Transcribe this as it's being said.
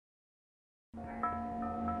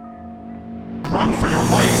Run for your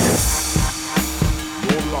life.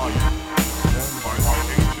 Your life, worn by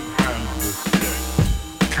my ancient hand this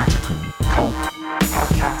day. Catacomb Cult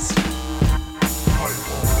Podcast.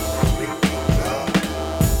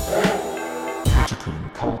 Catacomb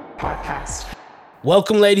Cult Podcast.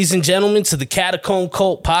 Welcome, ladies and gentlemen, to the Catacomb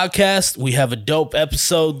Cult Podcast. We have a dope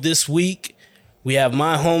episode this week. We have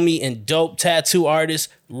my homie and dope tattoo artist,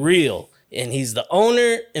 Real. And he's the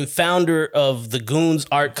owner and founder of the Goons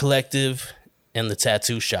Art Collective and the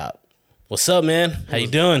Tattoo Shop. What's up, man? How you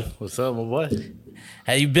doing? What's up, my boy?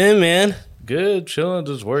 How you been, man? Good, chilling,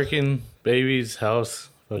 just working. Baby's house,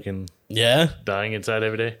 fucking Yeah? dying inside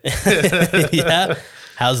every day. Yeah?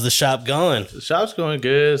 How's the shop going? The shop's going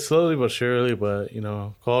good, slowly but surely, but, you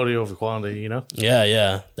know, quality over quantity, you know?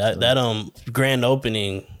 Yeah. That grand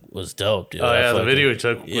opening was dope, dude. Oh, yeah, the fucking- video we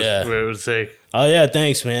took was Yeah. where it would say, Oh, yeah,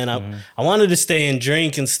 thanks, man. I wanted to stay and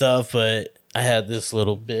drink and stuff, but I had this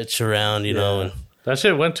little bitch around, you know. And that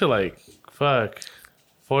shit went to like, 4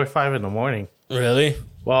 or 5 in the morning. really?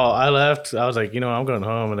 Well, I left, I was like, you know, I'm going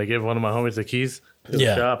home, and I gave one of my homies the keys to the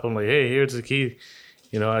Yeah. shop. I'm like, hey, here's the key.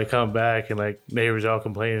 You know, I come back, and like, neighbors all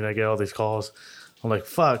complaining, I get all these calls. I'm like,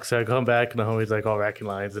 fuck. So I come back, and the homie's like all racking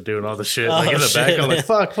lines and doing all the shit. Like in the shit, back, I'm man. like,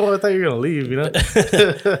 fuck, boy, I thought you were going to leave, you know?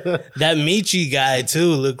 That Michi guy, too,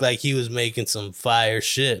 looked like he was making some fire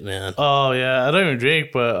shit, man. Oh, yeah. I don't even drink,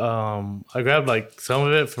 but I grabbed like some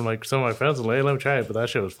of it from like some of my friends and like, let me try it. But that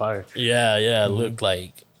shit was fire. Yeah, it looked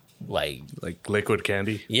like, Like liquid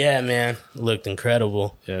candy. yeah, man. It looked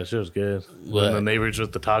incredible. Yeah, that shit was good. What? And the neighbors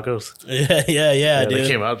with the tacos. Yeah, Yeah, dude. they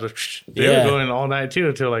came out. They Yeah. were going all night too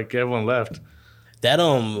until like everyone left. That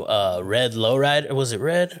red lowrider, was it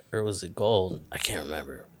red or was it gold? I can't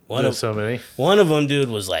remember. There's so many. One of them, dude,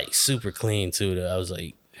 was like super clean too. I was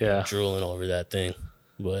like Yeah. drooling over that thing.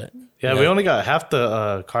 But Yeah, we only got half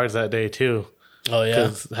the cards that day too. oh yeah,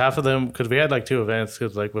 Because half of them, because we had like 2 events.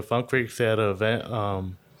 Because like with Funk Freaks, they had an event.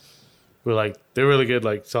 We're like, they're really good,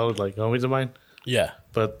 like solid, like homies of mine. yeah,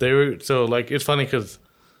 But they were, so like, it's funny because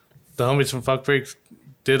the homies from Funk Freaks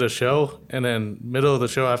did a show, and then middle of the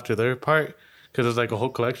show after their part, because there's like a whole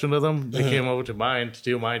collection of them, they came over to mine to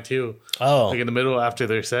do mine too. oh, Like in the middle after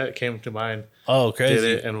their set, came to mine, oh, did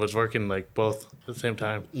crazy. it, and was working like both at the same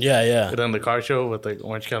time. Yeah. And then the car show with like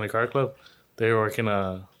Orange County Car Club, they were working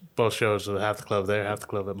both shows with half the club there, half the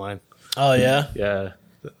club at mine. Oh yeah, Yeah,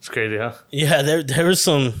 it's crazy, huh? yeah. There was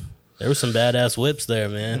some badass whips there,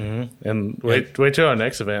 man. And wait till our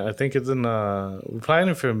next event. I think it's in we're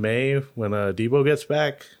planning for May when Debo gets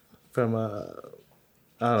back from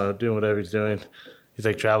I don't know, doing whatever he's doing. He's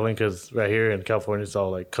like traveling because right here in California it's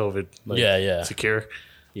all like COVID, like Yeah. secure.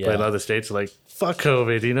 Yeah. But in other states are like fuck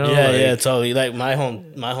COVID, you know? Yeah, like, yeah, totally. Like my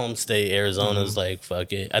home state, Arizona's like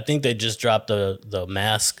fuck it. I think they just dropped the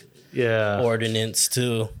mask yeah, ordinance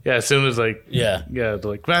too. yeah. As soon as like Yeah, they're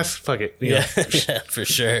like mask, fuck it, you yeah, know? yeah, for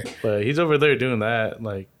sure. But he's over there doing that.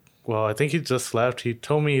 Like, well, I think he just left. He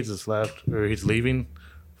told me he just left or he's leaving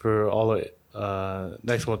for all of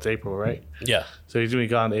next month's April, right? Yeah, So he's gonna be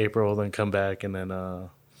gone in April, then come back, and then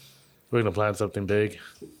we're gonna plan something big.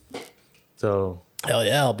 So hell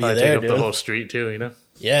yeah, I'll be probably there, take up dude. the whole street too, you know?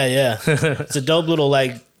 Yeah. It's a dope little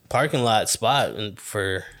like parking lot spot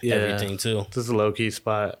for Yeah. everything too. This is a low key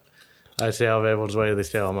spot. I stay out of everyone's way, they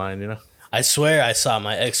stay out of mine, you know? I swear I saw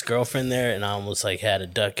my ex-girlfriend there and I almost like had to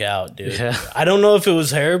duck out, dude. Yeah. I don't know if it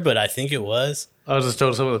was her, but I think it was. I was just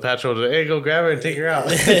told some of the patrols, hey, go grab her and take her out.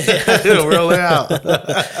 Roll her out.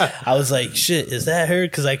 I was like, shit, is that her?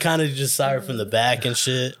 Because I kind of just saw her from the back and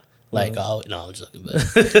shit. Like, oh no, I'm just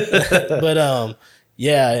looking. But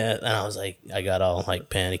yeah, and I was like, I got all like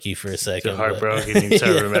panicky for a second. You're heartbroken, you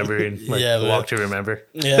start remembering, like Yeah, man. walk to remember.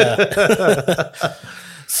 Yeah.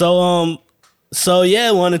 So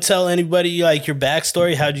yeah, want to tell anybody like your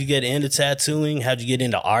backstory? How'd you get into tattooing? How'd you get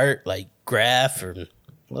into art, like graph, or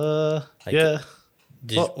Yeah.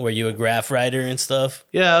 were you a graph writer and stuff?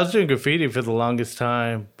 Yeah, I was doing graffiti for the longest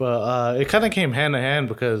time, but it kind of came hand in hand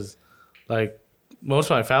because, like, most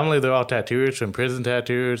of my family, they're all tattooers, from prison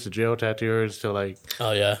tattooers to jail tattooers to, like,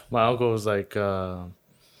 Oh yeah, my uncle was, like,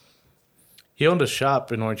 he owned a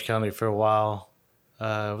shop in Orange County for a while.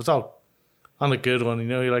 It was all on the good one, you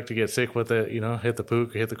know, he liked to get sick with it, you know, hit the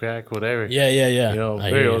pook, hit the crack, whatever. yeah. You know,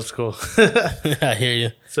 I very hear old school. you. I hear you.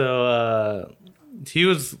 So, he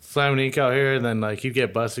was slamming ink out here, and then like he'd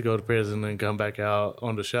get busted, go to prison, and come back out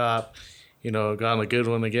on the shop. You know, got on a good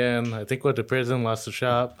one again. I think went to prison, lost the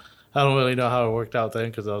shop. I don't really know how it worked out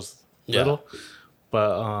then because I was little.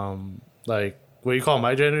 But like what you call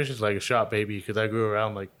my generation is like a shop baby because I grew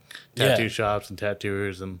around like tattoo shops and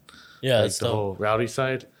tattooers and Yeah, like it's the dope. whole rowdy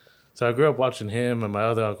side. So I grew up watching him and my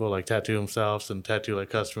other uncle like tattoo themselves and tattoo like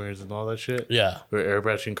customers and all that shit. Yeah. Or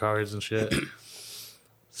airbrushing cars and shit.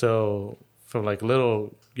 So from like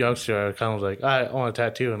little youngster, I kind of was like, I want a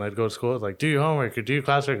tattoo, and I'd go to school like, do your homework or do your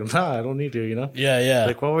classwork. Nah, I don't need to, you know. Yeah.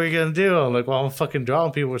 Like, what were you gonna do? I'm like, well, I'm fucking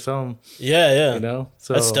drawing people or something. Yeah. You know.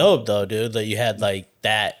 So That's dope though, dude. That you had like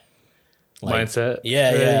that mindset.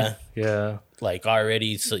 Yeah. Like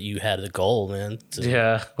already, so you had a goal, man.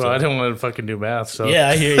 Yeah. Well, I didn't want to fucking do math, so yeah,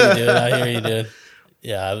 I hear you, dude.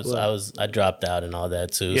 Yeah, I dropped out and all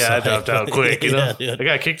that too. Yeah, so I dropped out quick, you know. Yeah, I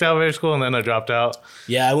got kicked out of high school and then I dropped out.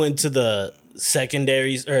 Yeah, I went to the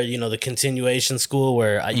secondaries or the continuation school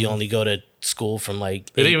where you only go to school from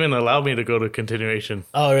like. They didn't even allow me to go to continuation.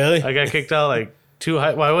 Oh, really? I got kicked out like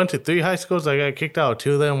I went to 3 high schools. I got kicked out of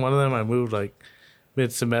 2 of them. One of them I moved like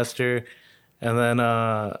mid-semester, and then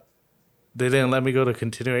they didn't let me go to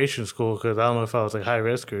continuation school because I don't know if I was like high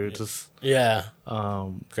risk or just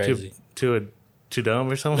crazy. Too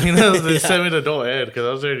dumb or something. You know, they sent me to adult ed because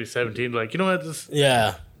I was already 17. Like, you know what? Just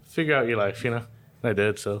figure out your life. You know, and I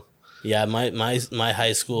did. So yeah, my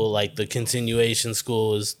high school, like the continuation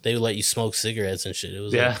school, was they would let you smoke cigarettes and shit. It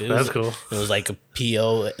was that's cool. It was like a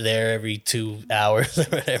PO there every 2 hours or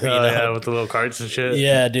whatever. Yeah, with the little carts and shit.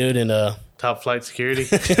 Yeah, dude, and top flight security.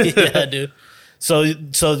 Yeah, dude. So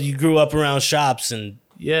you grew up around shops and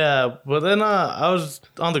yeah, but then I was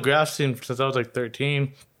on the graph scene since I was like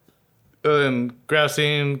 13. And graph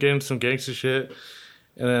scene, getting some gangster shit,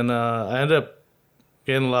 and then I ended up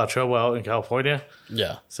getting a lot of trouble out in California.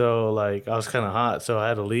 Yeah. So like I was kind of hot, so I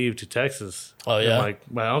had to leave to Texas. Oh yeah. And,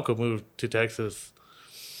 like my uncle moved to Texas.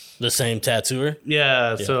 The same tattooer.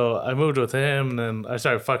 Yeah. So I moved with him, and then I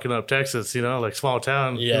started fucking up Texas. You know, like small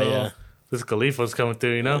town. Yeah, yeah. This Khalifa was coming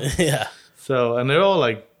through. You know. Yeah. So and they're all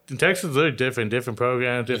like in Texas, they're different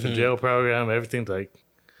programs, different jail program. Everything's like.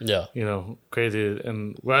 Yeah. You know, crazy.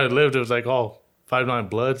 And where I lived, it was like all 5'9"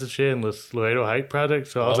 Bloods and shit in this Laredo Heights project.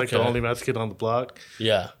 So I was like the only Mexican on the block.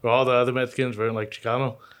 Yeah. Where all the other Mexicans were like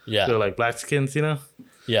Chicano. Yeah. They're like Blackskins, you know?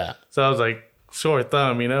 Yeah. So I was like short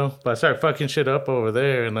thumb, you know? But I started fucking shit up over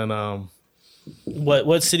there. And then,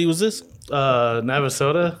 what city was this?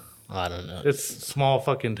 Navasota. I don't know. It's a small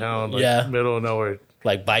fucking town, like middle of nowhere.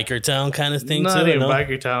 Like biker town kind of thing, Not too? even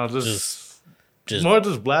biker town, just more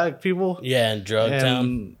just black people. Yeah, and drug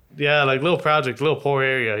town. Yeah, like little project, little poor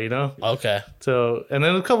area, you know? Okay. So, and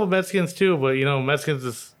then a couple Mexicans too, but, you know, Mexicans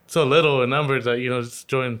is so little in numbers that, you know, just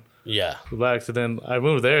join the blacks. And then I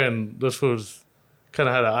moved there, and those fools kind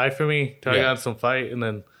of had an eye for me till I got in some fight. And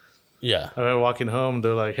then I remember walking home,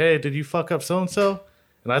 they're like, hey, did you fuck up so-and-so?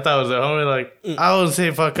 And I thought it was their homie, like, I wouldn't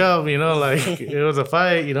say fuck up, you know, like, it was a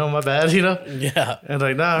fight, you know, my bad, you know? Yeah. And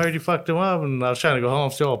like, nah, I heard you fucked him up, and I was trying to go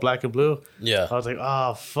home, still all black and blue. Yeah. I was like,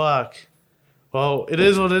 oh, fuck. Well, it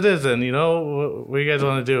is what it is, and, you know, what you guys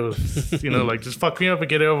want to do? You know, like, just fuck me up and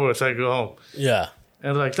get it over with so I can go home. Yeah.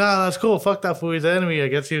 And they're like, nah, that's cool, fuck that fool, he's the enemy. I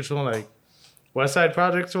guess he was from, like, West Side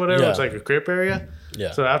Projects or whatever. It's like a crip area.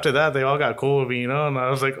 Yeah. So after that, they all got cool with me, you know? And I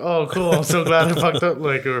was like, oh, cool. I'm so glad I fucked up,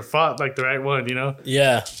 like, or fought, like, the right one, you know?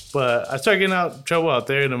 Yeah. But I started getting out trouble out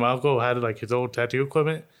there, and then my uncle had, like, his old tattoo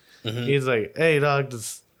equipment. Mm-hmm. He's like, hey, dog,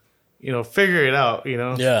 just, you know, figure it out, you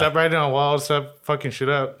know? Yeah. Stop writing on walls, stop fucking shit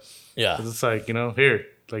up. Yeah. 'Cause it's like, you know, here,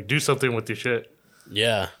 like, do something with your shit.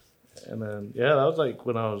 Yeah. And then, yeah, that was, like,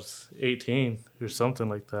 when I was 18 or something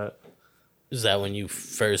like that. Is that when you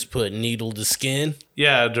first put needle to skin?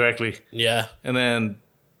 Yeah, directly. Yeah. And then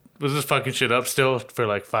was just fucking shit up still for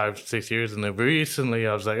like 5-6 years. And then recently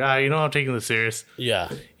I was like, you know, I'm taking this serious. Yeah.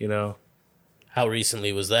 You know. How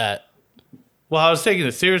recently was that? Well, I was taking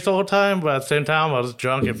it serious the whole time, but at the same time I was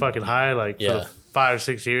drunk and fucking high like for the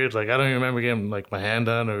 5-6 years. Like I don't even remember getting like my hand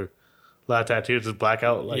done or a lot of tattoos, just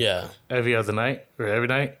blackout like every other night or every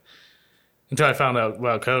night. Until I found out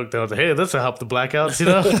about coke, I was like, hey, this will help the blackouts, you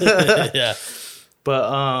know? Yeah. But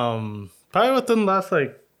probably within the last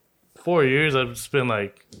like 4 years, I've just been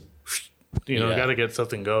like, you know, got to get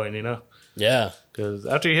something going, you know? Yeah. Because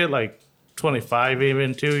after you hit like 25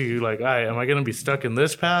 even too, you're like, all right, am I going to be stuck in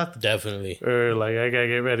this path? Definitely. Or like, I got to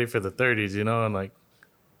get ready for the 30s, you know? And like,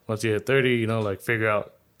 once you hit 30, you know, like figure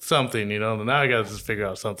out something, you know? And now I got to just figure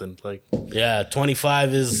out something. Like, yeah,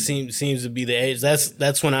 25 seems to be the age.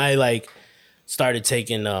 That's when I like started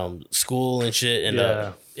taking school and shit,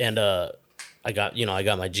 and I got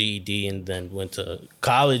my GED and then went to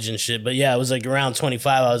college and shit. But yeah, it was like around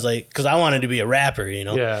 25. I was like, because I wanted to be a rapper, you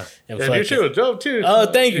know. Yeah, and your shit was dope too. Oh,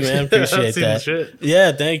 thank you, man. Appreciate that. Shit.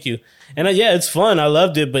 Yeah, thank you. And it's fun. I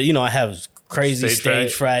loved it, but you know, I have crazy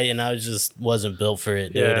stage fright, and I just wasn't built for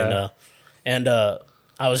it, dude. Yeah. And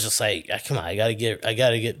I was just like, come on, I gotta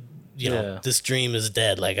get you know, this dream is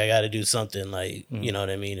dead. Like, I got to do something, like, you know what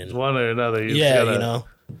I mean? And one or another. You yeah, gotta you know.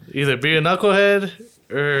 either be a knucklehead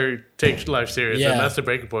or take life serious. Yeah. And that's the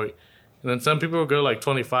breaking point. And then some people will go like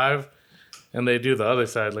 25 and they do the other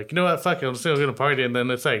side. Like, you know what? Fuck it. I'm still going to party. And then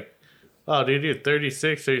it's like, oh, dude, you're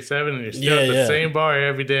 36, 37, and you're still at the same bar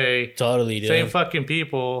every day. Totally, dude. Same fucking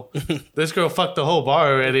people. This girl fucked the whole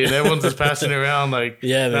bar already, and everyone's just passing around like,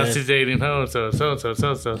 yeah, now man. she's dating so.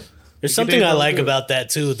 There's something I like about that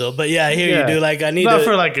too, though. But yeah, I hear you, dude. Like, I need not to,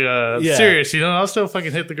 for like serious, you know. I'll still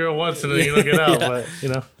fucking hit the girl once and then you get out, but you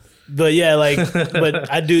know. But yeah, like,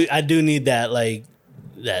 but I do need that, like,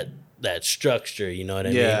 that structure. You know what I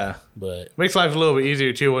mean? Yeah. But makes life a little bit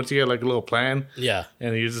easier too once you get like a little plan. Yeah.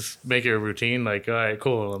 And you just make it a routine. Like, all right,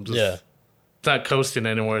 cool. I'm just it's not coasting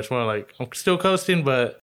anymore. It's more like I'm still coasting,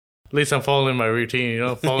 but at least I'm following my routine. You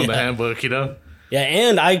know, following the handbook. You know. Yeah,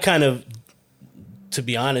 and I kind of, to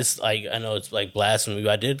be honest, like, I know it's like blasphemy,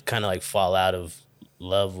 but I did kind of like fall out of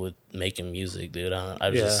love with making music, dude. I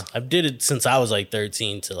did it since I was like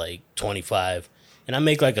 13 to like 25, and I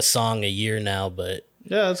make like a song a year now. But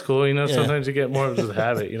yeah, that's cool. You know, sometimes you get more of a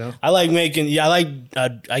habit. You know, I like making. Yeah,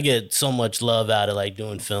 I get so much love out of like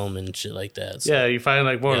doing film and shit like that. So. Yeah, you find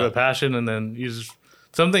like more of a passion, and then you just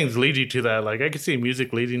some things lead you to that. Like I could see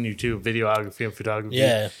music leading you to videography and photography.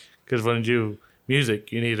 Yeah, because when you do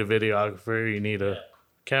music, you need a videographer, you need a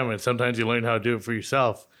camera, and sometimes you learn how to do it for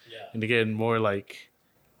yourself. Yeah. And to get more like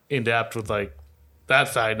in depth with like that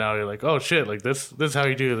side now, you're like, oh shit, like this is how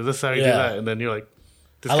you do it, this is how you do that, and then you're like,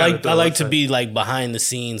 I like to be like behind the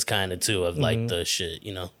scenes kind of too of like the shit,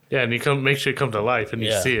 you know. Yeah, and you make sure it come to life and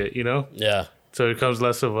you see it, you know. Yeah. So it becomes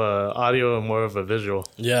less of a audio and more of a visual.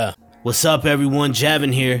 Yeah. What's up, everyone?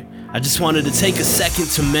 Javin here. I just wanted to take a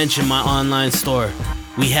second to mention my online store.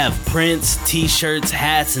 We have prints, t-shirts,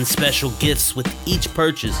 hats, and special gifts with each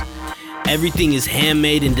purchase. Everything is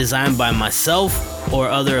handmade and designed by myself or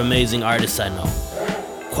other amazing artists I know.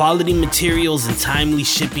 Quality materials and timely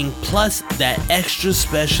shipping, plus that extra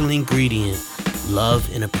special ingredient, love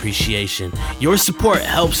and appreciation. Your support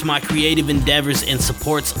helps my creative endeavors and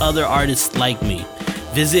supports other artists like me.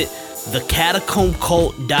 Visit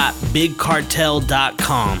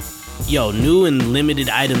thecatacombcult.bigcartel.com. Yo, new and limited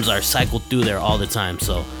items are cycled through there all the time,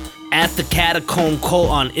 so at the Catacomb Cult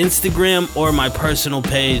on Instagram or my personal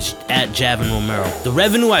page at Javin Romero. The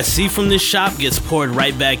revenue I see from this shop gets poured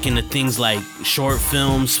right back into things like short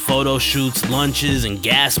films, photo shoots, lunches, and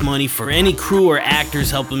gas money for any crew or actors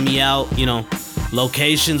helping me out, you know,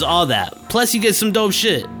 locations, all that. Plus you get some dope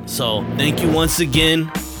shit. So thank you once again.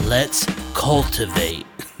 Let's cultivate.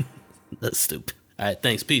 That's stupid. All right,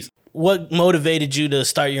 thanks. Peace. What motivated you to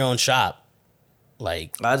start your own shop?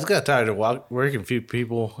 Like, I just got tired of working for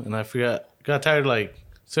people, and I got tired of like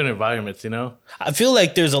certain environments, you know. I feel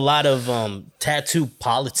like there's a lot of tattoo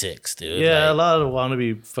politics, dude. Yeah, like, a lot of want to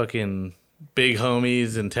be fucking big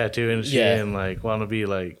homies and tattoo industry, and like want to be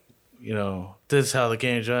like, you know, this is how the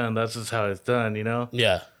game's run, that's just how it's done, you know.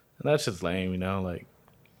 Yeah, and that's just lame, you know. Like,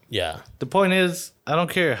 yeah. The point is, I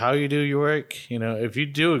don't care how you do your work, you know. If you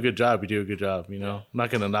do a good job, you do a good job, you know. I'm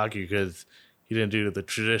not gonna knock you because you didn't do the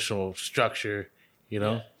traditional structure. You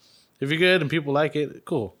know, if you're good and people like it,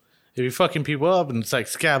 cool. If you're fucking people up and it's like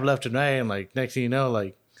scab left and right, and like next thing you know,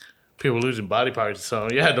 like people losing body parts or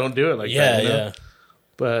something, don't do it like that. You know? Yeah.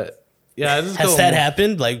 But yeah, has that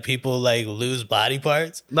happened? Like people like lose body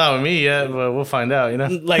parts? Not with me yet, but we'll find out. You know,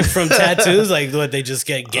 like from tattoos, like what they just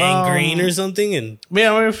get gangrene or something. And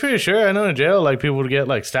yeah, I'm pretty sure. I know in jail, like people would get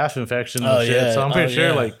like staph infections and shit. Yeah. So I'm pretty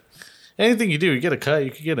sure, like. Anything you do, you get a cut,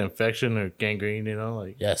 you could get an infection or gangrene, you know,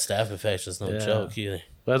 like staph infection's no joke either.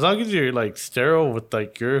 But as long as you're like sterile with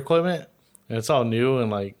like your equipment and it's all new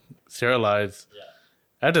and like sterilized,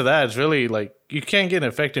 after that it's really like you can't get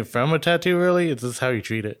infected from a tattoo. Really, it's just how you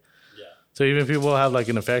treat it. Yeah. So even people have like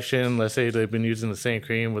an infection, let's say they've been using the same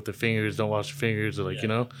cream with their fingers, don't wash their fingers, or like you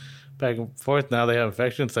know, back and forth. Now they have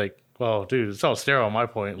infections. Like, well, dude, it's all sterile. On my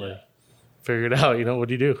point, like. Figure it out, you know, what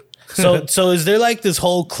do you do? So is there like this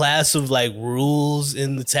whole class of like rules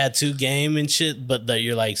in the tattoo game and shit, but that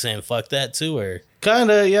you're like saying fuck that too, or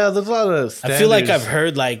kinda, yeah, there's a lot of standards. I feel like I've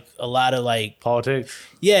heard like a lot of like politics.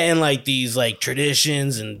 Yeah, and like these like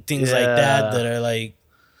traditions and things like that are like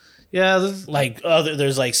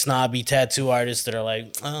there's like snobby tattoo artists that are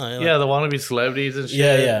like the wannabe celebrities and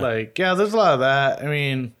shit. Like there's a lot of that. I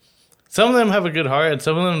mean, some of them have a good heart and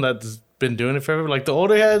some of them that's been doing it forever. Like the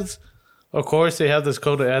older heads, of course, they have this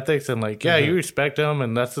code of ethics, and like, you respect them,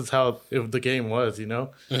 and that's just how the game was, you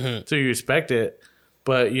know. So you respect it,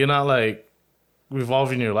 but you're not like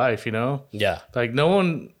revolving your life, you know. Yeah. Like no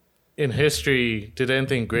one in history did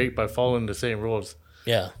anything great by following the same rules.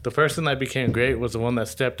 Yeah. The person that became great was the one that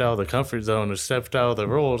stepped out of the comfort zone or stepped out of the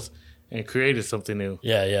rules and created something new.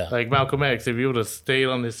 Yeah, yeah. Like Malcolm X, if he would have stayed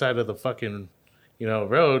on this side of the fucking,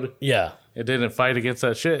 road, Yeah. it didn't fight against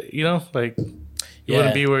that shit, like he Yeah.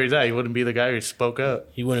 wouldn't be where he's at. He wouldn't be the guy who spoke up.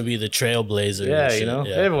 He wouldn't be the trailblazer. Yeah, and shit.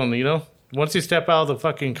 Yeah. everyone, once you step out of the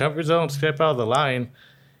fucking comfort zone, step out of the line,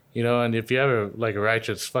 and if you have a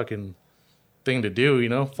righteous fucking thing to do,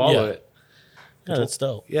 follow Yeah. it. Yeah, that's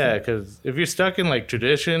dope. Yeah, because if you're stuck in like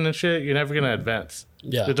tradition and shit, you're never gonna advance.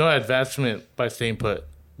 Yeah. There's no advancement by staying put.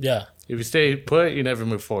 Yeah. If you stay put, you never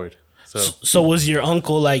move forward. So was your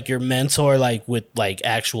uncle like your mentor, like with like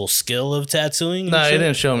actual skill of tattooing? No, he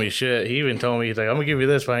didn't show me shit. He even told me, he's like, I'm gonna give you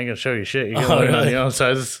this, but I ain't gonna show you shit. You're gonna learn on your own. So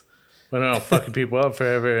I just went around fucking people up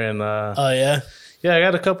forever. And Oh yeah. yeah, I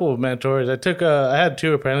got a couple of mentors. I had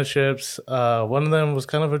 2 apprenticeships. One of them was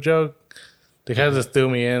kind of a joke. They kind of just threw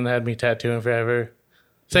me in, had me tattooing forever.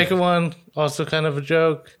 Second one, also kind of a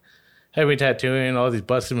joke. Had me tattooing all these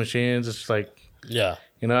busted machines. It's like, Yeah.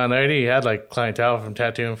 and I already had like clientele from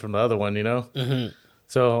tattooing from the other one, Mm-hmm.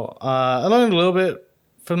 So I learned a little bit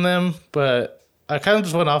from them, but I kind of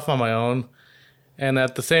just went off on my own. And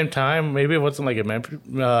at the same time, maybe it wasn't like a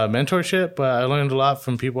mentorship, but I learned a lot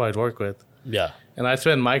from people I'd work with. Yeah. And I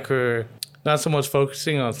spent my career not so much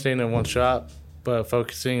focusing on staying in one shop, but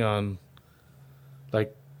focusing on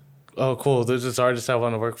like, oh, cool, there's this artist I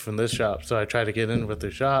want to work from this shop. So I try to get in with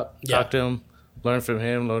their shop, talk to him, learn from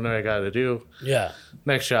him, learn what I got to do. Yeah.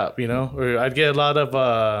 Next shop, or I'd get a lot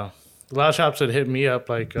of shops that hit me up,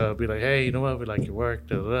 like, be like, hey, you know what, we like your work,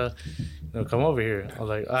 da, da, da. Come over here. I was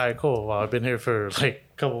like, all right, cool. Well, I've been here for like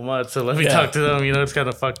a couple months, so let me talk to them. It's kind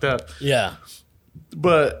of fucked up. Yeah.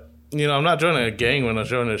 But, I'm not joining a gang when I'm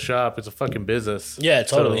joining a shop. It's a fucking business. Yeah,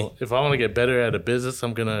 totally. So if I want to get better at a business,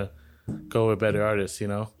 I'm going to go with better artists,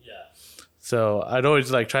 Yeah. So I'd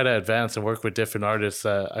always like try to advance and work with different artists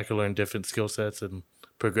that I could learn different skill sets and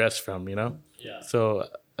progress from, Yeah. So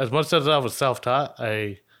as much as I was self-taught,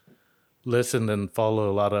 I listened and followed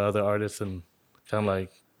a lot of other artists and kind of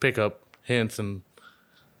like pick up hints and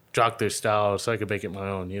jock their style so I could make it my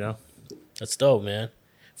own, That's dope, man.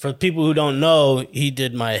 For people who don't know, he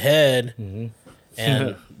did my head,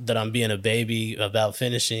 and that I'm being a baby about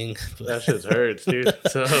finishing. That shit hurts, dude.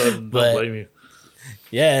 So don't blame you.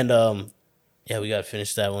 Yeah, and yeah, we gotta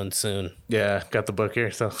finish that one soon. Yeah, got the book here,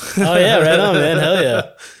 so. Oh yeah, right on, man. Hell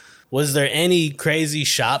yeah. Was there any crazy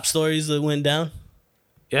shop stories that went down?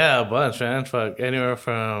 Yeah, a bunch, man. Fuck, anywhere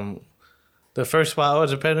from the first spot I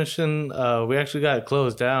was apprenticing, we actually got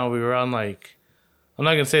closed down. We were on like, I'm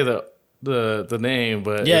not gonna say the name,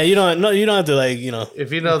 but yeah, you don't have to like,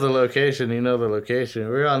 if you know the location, you know the location.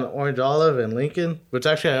 We're on Orange Olive and Lincoln, which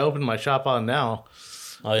actually I opened my shop on now.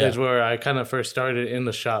 Oh yeah, is where I kind of first started in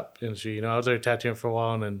the shop industry. I was there tattooing for a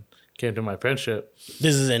while and then came to my apprenticeship.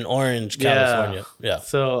 This is in Orange, California. Yeah.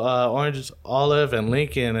 So Orange Olive and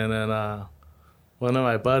Lincoln, and then one of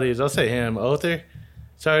my buddies, I'll say him, Other,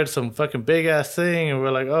 started some fucking big ass thing, and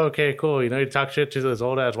we're like, oh, okay, cool. He talk shit to this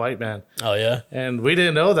old ass white man. Oh yeah. And we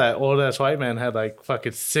didn't know that old ass white man had like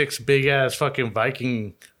fucking 6 big ass fucking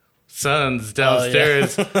Viking sons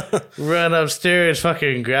downstairs. Oh, yeah. Run upstairs,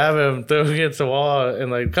 fucking grab him, throw him against the wall,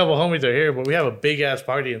 and like a couple homies are here, but we have a big ass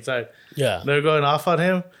party inside. Yeah. They're going off on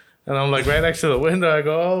him. And I'm like right next to the window. I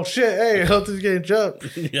go, oh shit, hey, Other's getting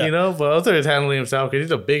jumped. Yeah. But Other is handling himself because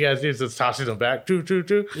he's a big ass dude, just tossing him back. Choo, choo,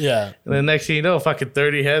 choo. Yeah. And then next thing you know, fucking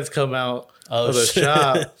 30 heads come out of the shit.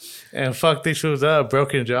 shop. And fuck these shoes up,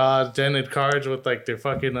 broken jaws, dented cars with like their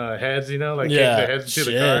fucking heads, like kick their heads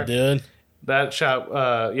into the car. Dude. That shop,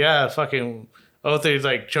 fucking Other's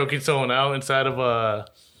like choking someone out inside of a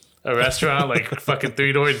restaurant, like fucking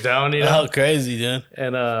 3 doors down, Oh, crazy, dude.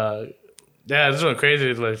 And yeah, this one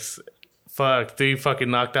crazy. Like, fuck, 3 fucking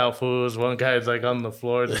knocked out fools. One guy's like on the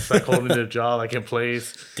floor, just like holding their jaw like in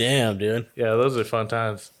place. Damn, dude. Yeah, those are fun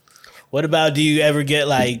times. What about, do you ever get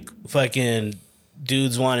like fucking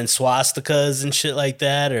dudes wanting swastikas and shit like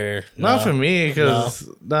that, or Not for me, because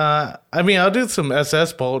I mean, I'll do some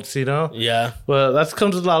SS bolts, Yeah. But that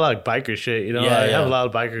comes with a lot of like biker shit, Yeah, I yeah. have a lot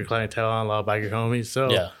of biker clientele and a lot of biker homies,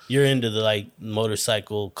 so Yeah, you're into the like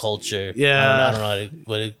motorcycle culture. Yeah. I don't know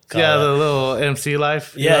what it call yeah, it. the little MC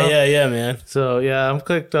life. Yeah, man. So yeah, I'm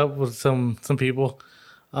clicked up with some people.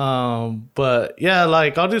 But yeah,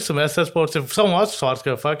 like I'll do some SS bolts. If someone wants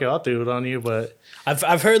swastika, fuck it, I'll do it on you. But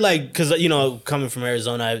I've heard like, because coming from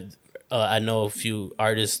Arizona, I know a few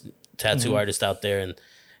artists, tattoo artists out there,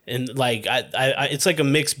 and like I it's like a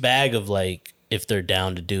mixed bag of like if they're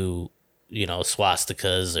down to do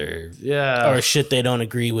swastikas Yeah. or shit they don't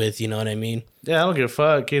agree with. You know what I mean? Yeah, I don't give a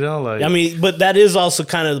fuck. Like I mean, but that is also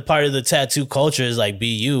kind of the part of the tattoo culture is like be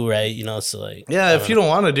you, right? So like yeah, if you don't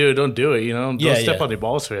want to do it, don't do it. Don't step Yeah. on the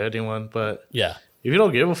balls for anyone. But yeah, if you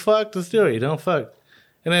don't give a fuck, just do it. You don't fuck.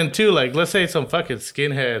 And then too, like let's say some fucking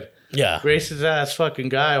skinhead. yeah, Racist ass fucking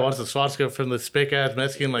guy wants a swastika from the spick ass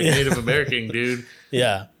Mexican like Native American dude.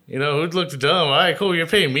 yeah, Who looks dumb? All right, cool. You're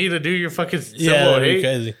paying me to do your fucking symbol yeah. of That'd be hate.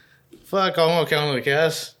 crazy. Fuck, I won't count on the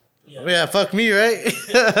cash. Yeah, fuck me, right?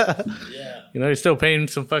 Yeah, You're still paying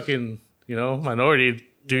some fucking minority to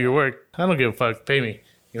do your work. I don't give a fuck. Pay me.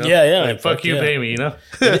 Yeah, Like, fuck you, yeah. pay me.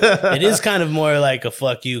 It is kind of more like a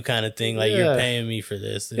fuck you kind of thing. Like you're Yeah. paying me for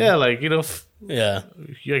this. Yeah, like yeah,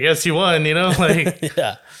 I guess you won. Like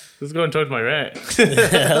yeah. this is going towards my rent.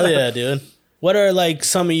 Hell yeah, dude. What are like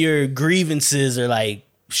some of your grievances or like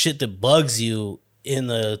shit that bugs you in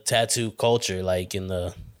the tattoo culture, like in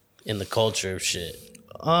the culture of shit?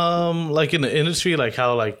 Like in the industry, like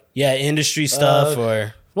how like Yeah, industry stuff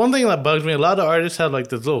or one thing that bugs me. A lot of artists have like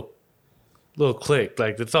this little clique,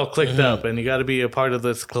 like it's all clicked up, and you got to be a part of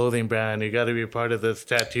this clothing brand. You got to be a part of this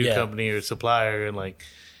tattoo company or supplier, and like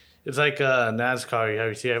it's like NASCAR.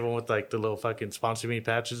 You see everyone with like the little fucking sponsor me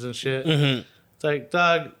patches and shit. Mm-hmm. It's like,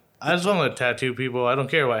 dog, I just want to tattoo people. I don't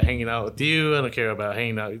care about hanging out with you. I don't care about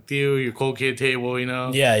hanging out with you, your cool kid table.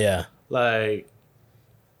 Yeah. Like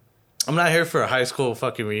I'm not here for a high school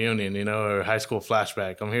fucking reunion, or a high school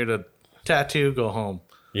flashback. I'm here to tattoo, go home.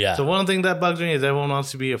 Yeah. So one thing that bugs me is everyone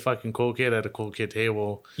wants to be a fucking cool kid at a cool kid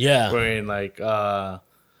table. Yeah. Wearing like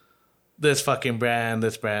this fucking brand,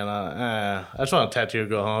 this brand. I just want to tattoo,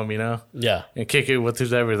 go home, Yeah. and kick it with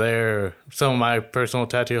who's ever there. Or some of my personal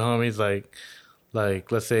tattoo homies,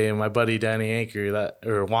 like let's say my buddy Danny Anchor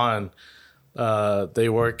or Juan, they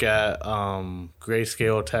work at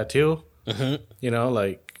Grayscale Tattoo. Mm-hmm.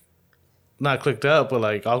 Like not clicked up, but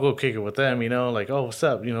like I'll go kick it with them. Like, oh, what's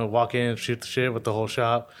up? Walk in, shoot the shit with the whole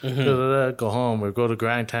shop, go home, or go to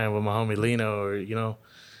grind time with my homie Lino, or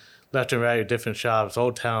left and right, different shops,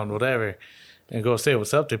 Old Town, whatever, and go say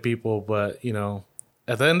what's up to people. But at the end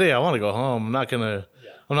of the day, I want to go home. I'm not gonna.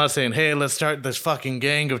 I'm not saying, hey, let's start this fucking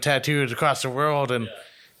gang of tattooers across the world and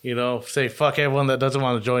say fuck everyone that doesn't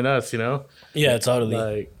want to join us. Yeah, totally.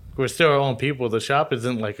 Like we're still our own people. The shop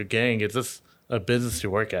isn't like a gang. It's just a business to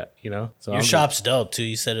work at, So Your shop's dope too.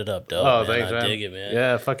 You set it up dope. Oh, man. thanks, man. I dig it, man.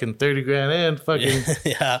 Yeah, fucking 30 grand in, fucking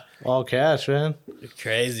Yeah. all cash, man.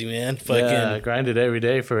 Crazy, man. Fucking Yeah, I grinded every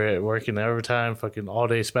day for it, working overtime, fucking all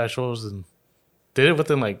day specials, and did it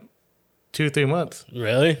within like 2-3 months.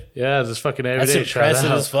 Really? Yeah, just fucking every That's day. shout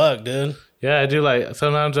impressive out. as fuck, dude. Yeah, I do like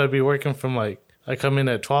sometimes I'd be working from like I come in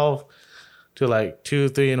at 12 to like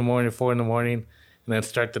 2-3 in the morning, 4 in the morning, and then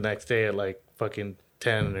start the next day at like fucking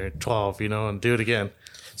 10 or 12, and do it again.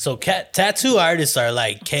 So tattoo artists are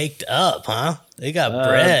like caked up, huh? They got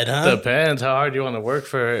bread, huh? Depends how hard you want to work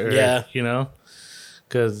for it. Or, Yeah.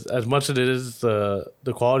 Because as much as it is the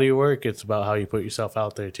quality of work, it's about how you put yourself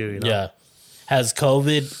out there too. Yeah. Has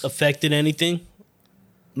COVID affected anything?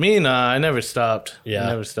 Me, nah, I never stopped. Yeah.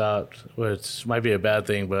 I never stopped, which might be a bad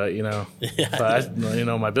thing, but but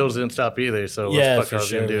my bills didn't stop either. So what the fuck I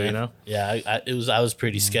was gonna do, man. Yeah, I was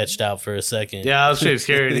pretty sketched out for a second. Yeah, I was pretty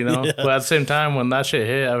scared, Yeah. But at the same time, when that shit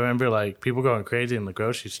hit, I remember like people going crazy in the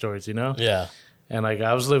grocery stores, Yeah. And like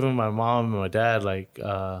I was living with my mom and my dad, like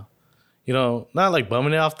not like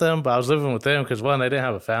bumming it off them, but I was living with them because one, I didn't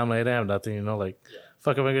have a family, I didn't have nothing,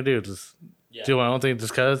 fuck am I gonna do? Just do my own thing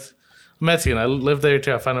just cause I'm Mexican. I live there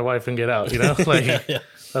till I find a wife and get out, like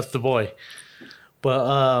that's the boy. But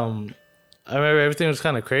I remember everything was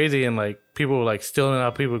kind of crazy and like people were like stealing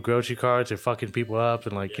out people's grocery carts or fucking people up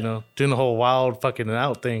and like doing the whole wild fucking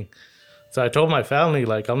out thing. So I told my family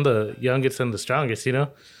like I'm the youngest and the strongest,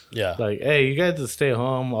 Yeah. like, hey, you guys just stay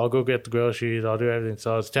home. I'll go get the groceries. I'll do everything.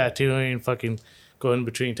 So I was tattooing, fucking going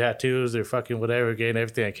between tattoos or fucking whatever, getting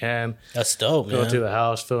everything I can. That's dope, Going man. to the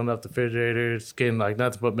house, filling up the refrigerators, getting like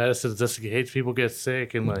nothing but medicines just in case people get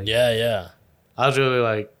sick. And like, Yeah. I was really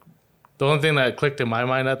like, the only thing that clicked in my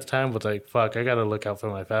mind at the time was like, fuck, I got to look out for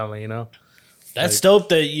my family, That's dope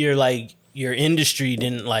that you're like, your industry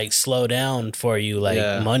didn't like slow down for you,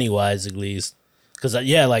 like money wise at least. Cause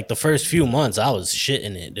like the first few months I was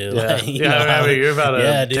shitting it, dude. Yeah, Like, I remember you're about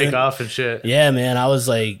to dude. take off and shit. Yeah, man. I was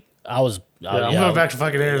like, I'm going back to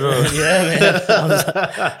fucking Arizona. Yeah,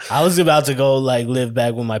 man. I was about to go like live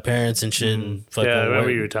back with my parents and shit, and fucking Yeah, I remember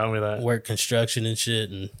work, you were telling me that. work construction and shit,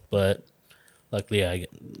 but luckily It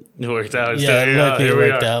worked out. luckily Here it we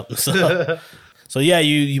worked are. out. So yeah,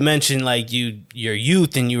 you mentioned like your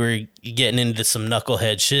youth and you were getting into some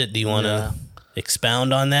knucklehead shit. Do you want to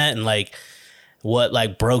expound on that and like what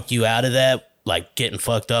like broke you out of that, like getting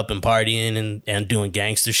fucked up and partying and doing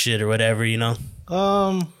gangster shit or whatever, you know?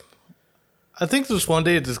 I think just one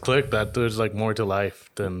day it just clicked that there's like more to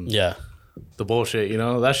life than Yeah. the bullshit, you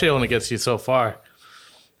know? That shit only gets you so far.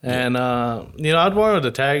 And, you know, I'd more with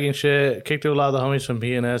the tagging shit, kicked it with a lot of the homies from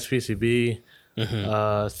PNS, PCB.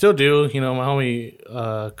 Still do, you know, my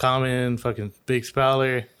homie, Common, fucking Big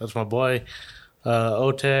Spowler, that's my boy.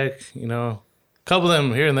 OTEC, you know, a couple of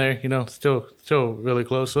them here and there, you know, still really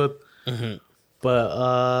close with.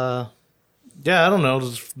 But, yeah, I don't know,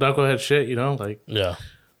 just knucklehead shit, you know, like. Yeah.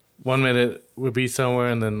 1 minute we'd be somewhere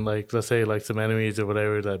and then like let's say like some enemies or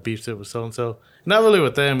whatever that beefs it with so and so. Not really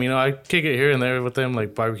with them, you know, I kick it here and there with them,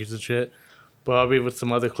 like barbecues and shit. But I'll be with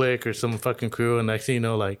some other clique or some fucking crew and next thing you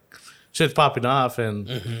know, like shit's popping off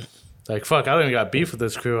and like fuck, I don't even got beef with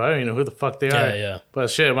this crew. I don't even know who the fuck they are. Yeah.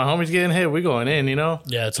 But shit, my homie's getting hit, we going in, you know?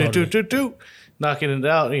 Yeah, totally. Toot. Knocking it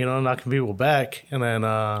out, you know, knocking people back. And then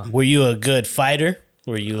Were you a good fighter?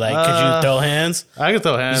 Were you like, could you throw hands? I can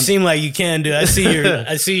throw You hands. seem like you can, dude. I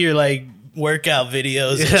see your like workout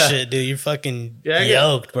videos and shit, dude. You're fucking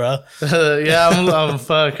yoked, bro. Yeah, I'm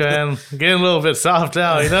fuck, man. Getting a little bit soft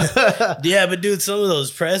now, you know? Yeah, but dude, some of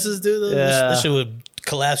those presses, dude, that shit would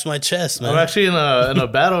collapse my chest, man. I'm actually in a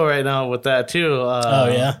battle right now with that too. Oh,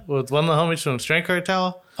 yeah? With one of the homies from Strength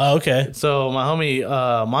Cartel. Oh, okay. So my homie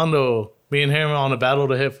Mondo, me and him are on a battle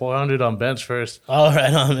to hit 400 on bench first. All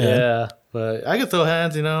right on, man. Yeah, but I can throw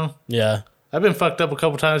hands, you know. Yeah. I've been fucked up a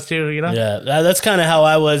couple times too, you know. Yeah, that's kind of how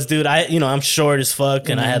I was, dude. I'm short as fuck,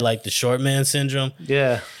 and I had like the short man syndrome.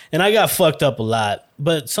 Yeah. And I got fucked up a lot,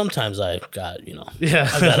 but sometimes I got, you know,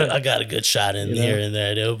 I got a good shot in here and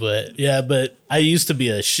there, dude. But yeah, but I used to be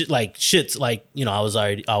a shit's like, you know, I was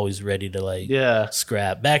always ready to like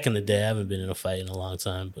scrap. Back in the day, I haven't been in a fight in a long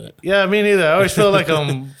time, but yeah, me neither. I always feel like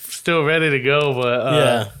I'm still ready to go,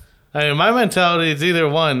 but I mean, my mentality is either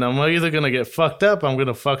one. I'm either going to get fucked up, I'm going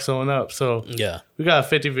to fuck someone up. So we got a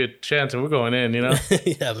 50-50 chance and we're going in, you know?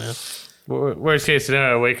 Yeah, man. Worst case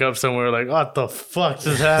scenario, I wake up somewhere like, what the fuck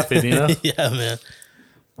just happened, you know? Yeah, man.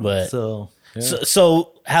 But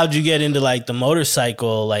so how'd you get into like the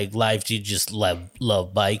motorcycle like life? Do you just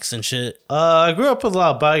love bikes and shit? I grew up with a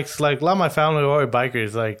lot of bikes. Like a lot of my family were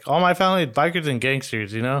bikers. Like all my family, bikers and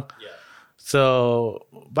gangsters, you know? Yeah. So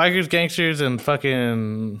bikers, gangsters, and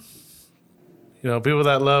fucking... You know, people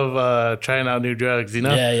that love trying out new drugs, you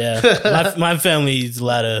know? Yeah. my family's a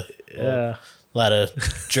lot of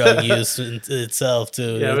drug use in itself,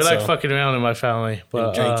 too. Yeah, we like fucking around in my family. But,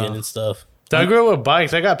 and drinking and stuff. I grew up with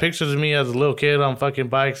bikes. I got pictures of me as a little kid on fucking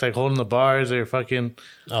bikes, like holding the bars or fucking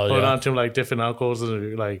holding on to like different uncles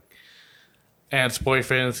or like aunts'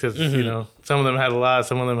 boyfriends because, you know, some of them had a lot,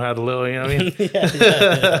 some of them had a little, you know what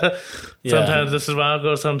I mean? Sometimes this is my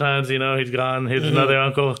uncle, sometimes, you know, he's gone. Here's another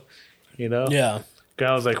uncle. You know? Yeah.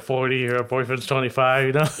 Guy was like 40, her boyfriend's 25,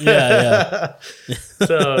 you know? Yeah.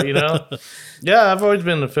 So, you know? Yeah, I've always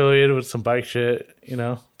been affiliated with some bike shit, you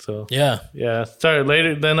know? So, yeah. Started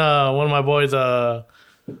later. Then one of my boys,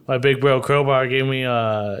 my big bro Crowbar, gave me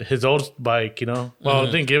his old bike, you know? Well,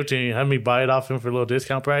 didn't give it to me. Had me buy it off him for a little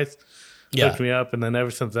discount price. Hooked me up. And then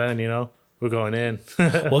ever since then, you know, we're going in.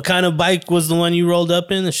 What kind of bike was the one you rolled up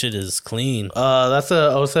in? The shit is clean. That's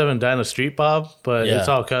a '07 Dyna Street Bob, but it's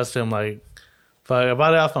all custom. Like, I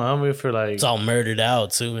bought it off my homie for like. It's all murdered out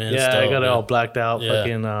too, man. Yeah, I got it all blacked out.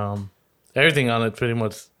 Fucking everything on it pretty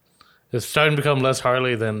much. It's starting to become less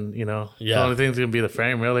Harley than, you know. The only thing's gonna be the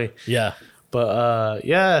frame, really. Yeah. But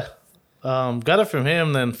got it from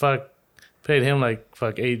him. Then paid him like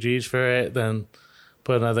 8 G's for it. Then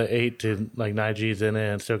put another 8 to like 9 G's in it,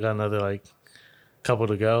 and still got another like couple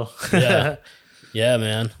to go. Yeah,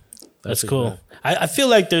 man. That's cool. I feel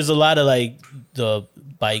like there's a lot of like the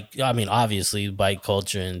bike. I mean, obviously, bike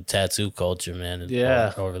culture and tattoo culture, man.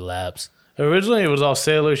 It overlaps. Originally, it was all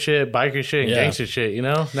sailor shit, biker shit, and gangster shit. You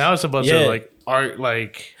know, now it's a bunch of like art,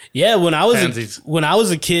 like when I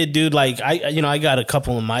was a kid, dude. Like I got a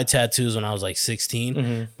couple of my tattoos when I was like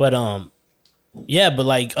 16, but but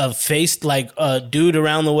like a face, like a dude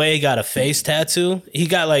around the way got a face tattoo. He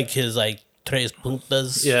got like his like tres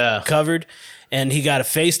puntas covered. And he got a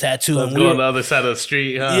face tattoo. And we were on the other side of the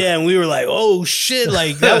street, huh? Yeah, and we were like, oh shit.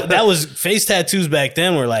 Like that was face tattoos back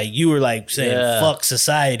then were like, you were like saying fuck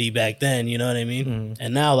society back then, you know what I mean?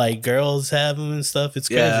 And now like girls have them and stuff. It's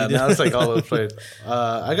crazy. Yeah, now it's like all over the place.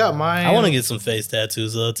 I got mine. I want to get some face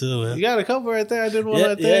tattoos though too, man. You got a couple right there. I did one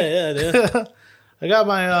right there. Yeah. I got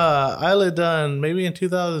my eyelid done maybe in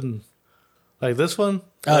 2000. Like this one?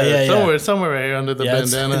 Somewhere right here under the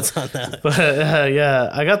bandana. It's on that. But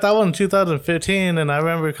I got that one in 2015, and I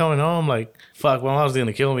remember coming home like, fuck, my mom's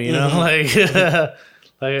gonna kill me, you know?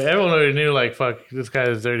 Like everyone already knew, like, fuck, this guy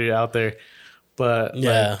is dirty out there. But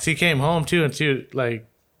like, she came home too, and she like,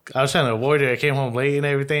 I was trying to avoid her. I came home late and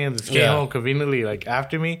everything, and she came home conveniently like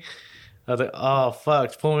after me. I was like, oh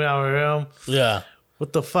fuck, pull me out of my room. Yeah.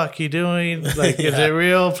 What the fuck you doing? Like, is it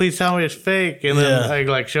real? Please tell me it's fake. And then I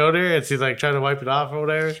like showed her, and she's like trying to wipe it off or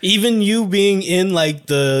whatever. Even you being in like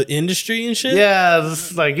the industry and shit. Yeah,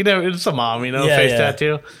 it's like, you know, it's a mom, you know, face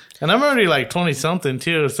tattoo. And I'm already like 20 something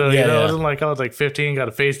too, so you know, it wasn't like I was like 15, got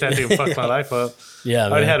a face tattoo, and fucked my life up. Yeah, I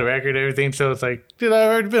already had a record and everything, so it's like, dude, I've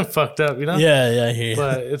already been fucked up, you know? Yeah, I hear you.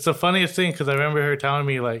 But it's the funniest thing because I remember her telling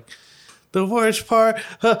me like, the worst part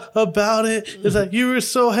about it is that you were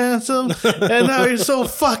so handsome and now you're so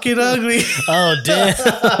fucking ugly. Oh, damn,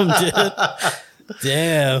 dude.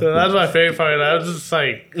 Damn. So that's my favorite part. I was just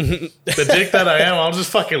like, the dick that I am, I was just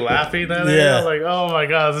fucking laughing at it. I was like, oh my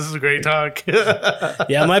God, this is a great talk.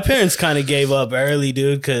 Yeah, my parents kind of gave up early,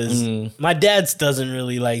 dude, because my dad doesn't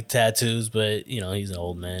really like tattoos, but, you know, he's an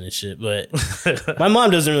old man and shit. But my mom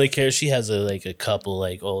doesn't really care. She has a couple,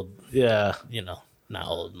 like, old, you know. Not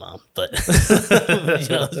old mom, but you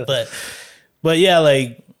know, but yeah,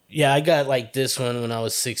 like I got like this one when I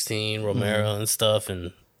was 16, Romero and stuff,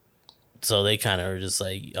 and so they kind of were just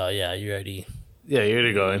like, oh yeah, you're already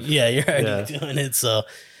going. Yeah, you're already doing it. So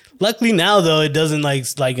luckily now though, it doesn't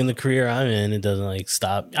like in the career I'm in, it doesn't like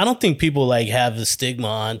stop. I don't think people like have the stigma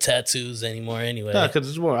on tattoos anymore anyway. Yeah, because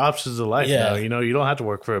there's more options in life now. You know, you don't have to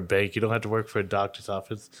work for a bank, you don't have to work for a doctor's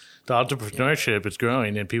office. The entrepreneurship is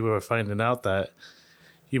growing, and people are finding out that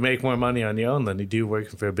you make more money on your own than you do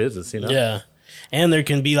working for a business, you know? Yeah. And there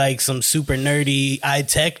can be like some super nerdy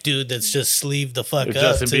high-tech dude that's just sleeved the fuck up.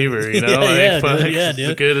 Justin Bieber, you know?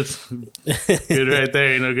 Dude. It's good right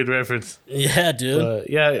there, you know, good reference. Yeah,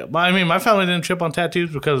 dude. I mean, my family didn't trip on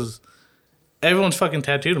tattoos because everyone's fucking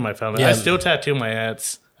tattooed in my family. I still tattoo my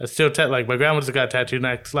aunts. I still like my grandma just got tattooed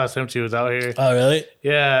last time she was out here. Oh, really?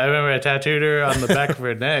 Yeah, I remember I tattooed her on the back of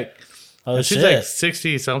her neck. Oh, and she's like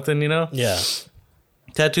 60 something, you know? Yeah.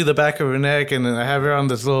 Tattoo the back of her neck, and then I have her on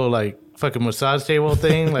this little like fucking massage table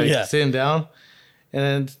thing, like sitting down. And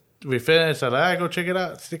then we finished. I'm like, all right, go check it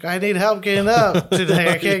out. She's like, I need help getting up. She's like,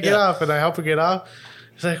 I can't get off, and I help her get off.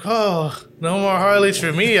 She's like, oh, no more Harleys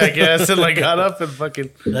for me, I guess. And like got up and fucking.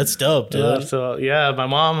 That's dope, dude. So yeah, my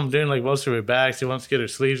mom, I'm doing like most of her back. She wants to get her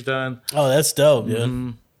sleeves done. Oh, that's dope,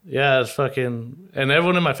 dude. Yeah, it's fucking, and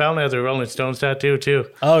everyone in my family has a Rolling Stones tattoo too.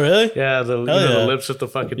 Oh, really? Yeah, the lips with the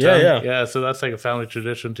fucking tongue. Yeah, so that's like a family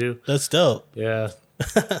tradition too. That's dope. Yeah,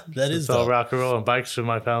 that is it's all rock and roll and bikes in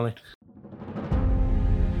my family.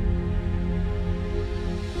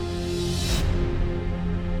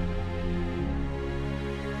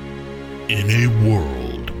 In a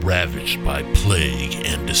world ravaged by plague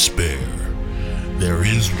and despair, there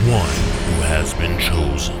is one who has been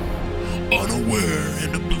chosen. Unaware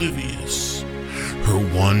and oblivious, her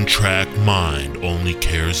one-track mind only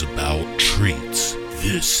cares about treats.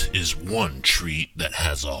 This is one treat that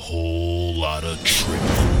has a whole lot of trick.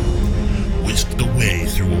 Whisked away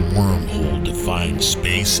through a wormhole defying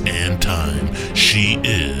space and time, she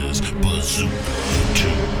is Bazooka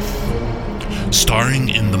Tooth. Starring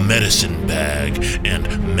in The Medicine Bag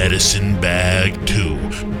and Medicine Bag 2,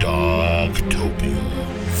 Dogtopia.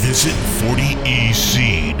 Visit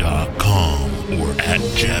 40ec.com or at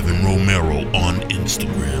Javin Romero on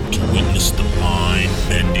Instagram to witness the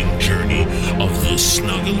mind-bending journey of the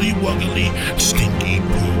snuggly-wuggly, stinky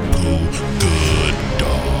poo-poo good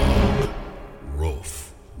dog.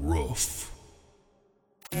 Roof, roof.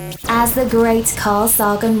 As the great Carl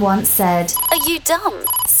Sagan once said, are you dumb,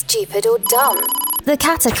 stupid or dumb? The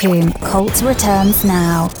Catacomb cult returns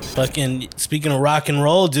now. Fucking speaking of rock and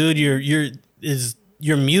roll, dude,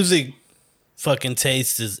 your music fucking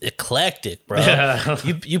taste is eclectic, bro. Yeah.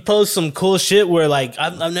 You post some cool shit where like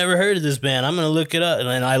I've never heard of this band. I'm gonna look it up, and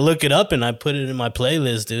then I look it up and I put it in my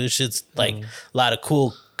playlist, dude. Shit's like a lot of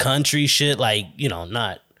cool country shit, like, you know,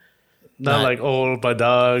 not like old by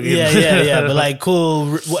dog. Yeah, but like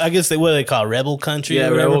cool. I guess what do they call it? Rebel country? Yeah,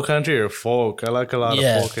 rebel country or folk. I like a lot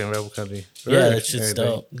of folk and rebel country. That shit's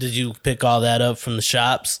dope. Did you pick all that up from the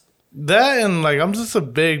shops? That and like I'm just a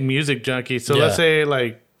big music junkie. So let's say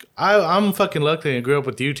like I'm fucking lucky and grew up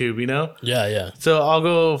with YouTube, you know? Yeah. So I'll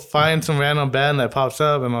go find some random band that pops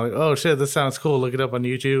up and I'm like, oh shit, this sounds cool. Look it up on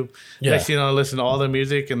YouTube. Yeah. Next thing you know, I listen to all their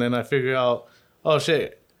music and then I figure out, oh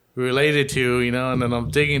shit, related to, you know, and then I'm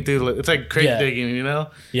digging through, it's like crate digging, you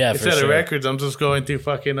know? Yeah, instead of records, I'm just going through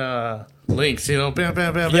fucking links, you know? Bam,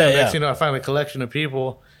 bam, bam, bam. Next thing you know, I find a collection of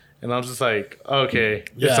people and I'm just like, okay,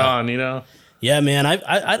 it's on, you know? Yeah, man,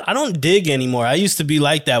 I don't dig anymore. I used to be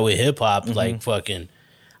like that with hip hop, like fucking.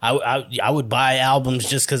 I would buy albums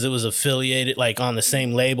just because it was affiliated, like on the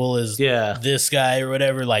same label as this guy or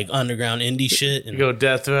whatever, like underground indie shit. And you go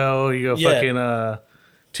Death Row, you go fucking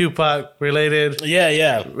Tupac related.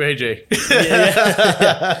 Yeah. Ray J.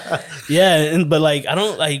 But like I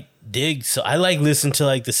don't like dig, so I like listen to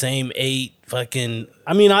like the same 8 fucking.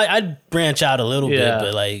 I mean, I'd branch out a little bit,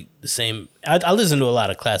 but like the same. I listen to a lot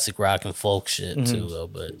of classic rock and folk shit too, though.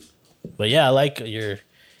 But yeah, I like your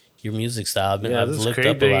music style. I've looked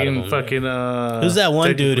up a lot of them. Fucking, who's that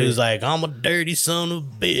one dude who's like, I'm a dirty son of a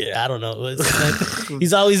bitch? I don't know. What's his name?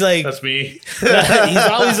 He's always like, that's me. He's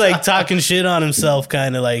always like talking shit on himself,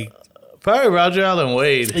 kind of like. Probably Roger Allen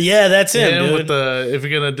Wade. Yeah, that's him, dude. With the, if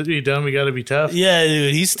you're gonna be dumb, you gotta be tough. Yeah,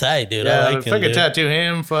 dude, he's tight, dude. Yeah, I like him. If I could tattoo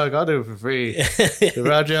him, fuck, I'll do it for free.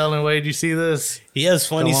 Roger Allen Wade, you see this? He has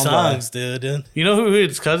funny songs, dude. You know who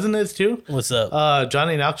his cousin is too? What's up?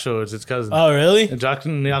 Johnny Knoxville is his cousin. Oh, really? And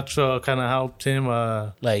Johnny Knoxville kind of helped him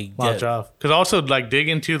like launch off. Because also like dig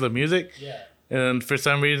into the music. Yeah. And for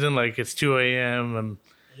some reason, like it's 2 a.m. and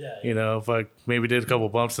you know, fuck, maybe did a couple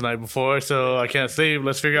bumps the night before, so I can't sleep.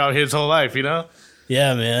 Let's figure out his whole life, you know?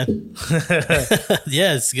 Yeah, man.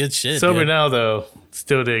 Yeah, it's good shit. Sober now though,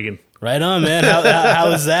 still digging. Right on, man. How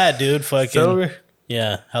is that, dude? Fucking sober.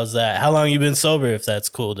 Yeah, how's that? How long you been sober? If that's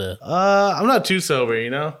cool to. I'm not too sober, you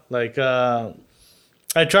know. Like,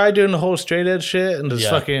 I tried doing the whole straight edge shit and just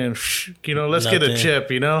fucking, you know, let's get a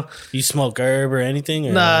chip, you know. You smoke herb or anything?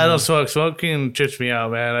 Or nah, I don't smoke. Smoking trips me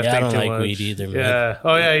out, man. I think don't too like much. weed either, man. Yeah.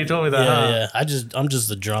 Oh yeah, you told me that. Yeah, huh? yeah. I'm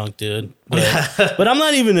just a drunk dude. But I'm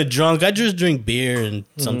not even a drunk. I just drink beer and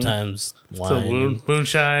sometimes wine. Some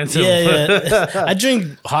moonshine. Yeah. I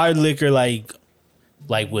drink hard liquor like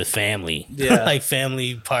with family. Yeah. Like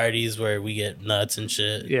family parties where we get nuts and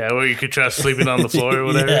shit. Yeah, where you could try sleeping on the floor or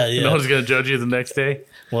whatever. Yeah. No one's gonna judge you the next day.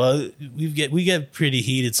 Well, we get pretty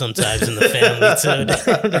heated sometimes in the family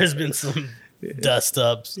too. There's been some dust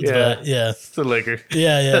ups. Yeah. But yeah. It's the liquor.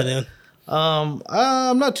 Yeah, dude.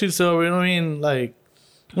 I'm not too sober, you know what I mean? Like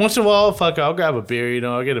once in a while, fuck, I'll grab a beer, you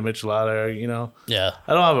know, I'll get a Michelada, you know. Yeah.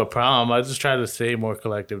 I don't have a problem. I just try to stay more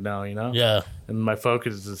collective now, you know? Yeah. And my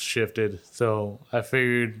focus has shifted. So I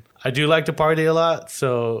figured I do like to party a lot.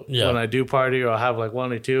 So when I do party or I'll have like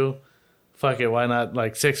 1 or 2, fuck it, why not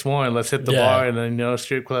like 6 more and let's hit the bar and then, you know,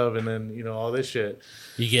 strip club and then, you know, all this shit.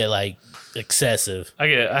 You get like excessive. I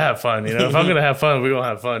have fun, you know. If I'm gonna have fun, we're gonna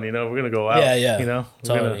have fun, you know. We're gonna go out. Yeah. You know?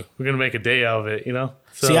 Totally. We're gonna make a day out of it, you know.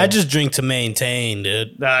 So, see, I just drink to maintain,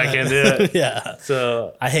 dude. Nah, I can't do it. Yeah.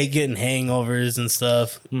 So I hate getting hangovers and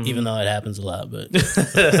stuff, even though it happens a lot. But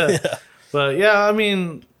But yeah, I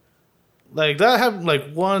mean, like that happened like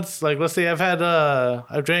once. Like let's say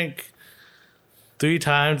I've drank 3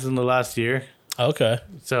 times in the last year. Okay.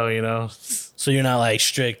 So you know. So you're not like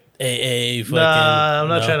strict AA. Fucking, nah, I'm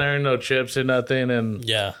not trying to earn no chips or nothing. And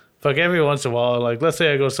fuck, every once in a while, like let's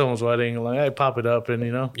say I go to someone's wedding, like I pop it up and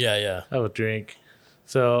you know, have a drink.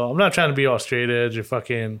 So I'm not trying to be all straight edge or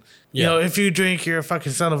fucking, you know, if you drink, you're a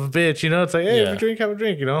fucking son of a bitch. You know, it's like, hey, if you drink, have a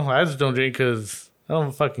drink. You know, I just don't drink because I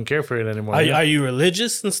don't fucking care for it anymore. Are you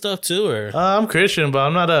religious and stuff too, or? I'm Christian, but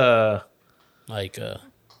I'm not a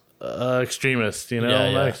extremist. You know,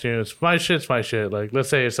 I'm not extremist. My shit's my shit. Like, let's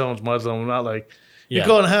say if someone's Muslim, I'm not like, you're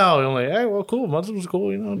going to hell. I'm like, hey, well, cool. Muslims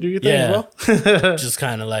cool. You know, do your thing, bro. Just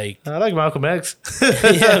kind of like I like Malcolm X.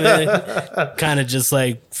 man. Kind of just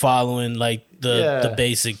like following like the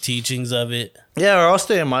basic teachings of it. Yeah, or I'll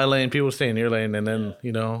stay in my lane, people stay in your lane, and then,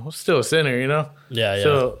 you know, I'm still a sinner, you know? Yeah.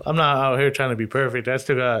 So I'm not out here trying to be perfect. I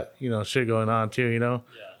still got, you know, shit going on too, you know?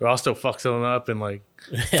 Or I'll still fuck someone up and like,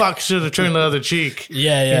 fuck, should have turned the other cheek.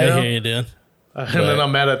 Yeah, you know? I hear you, dude. And then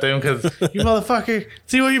I'm mad at them because, you motherfucker,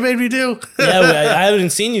 see what you made me do? I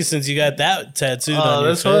haven't seen you since you got that tattooed on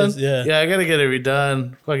your face. One? Yeah, I gotta get it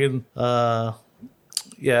redone. Fucking,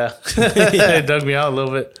 it dug me out a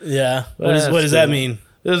little bit. Yeah. What does that mean?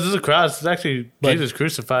 This is a cross. It's actually Jesus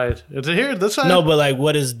crucified. Is it here? This side? No, but like,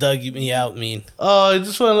 what does dug me out mean? Oh, it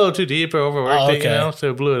just went a little too deep or overworked it, you know?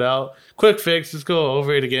 So it blew it out. Quick fix. Just go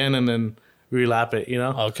over it again and then relap it, you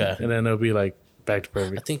know? Okay. And then it'll be like back to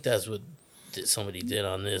perfect. I think that's what somebody did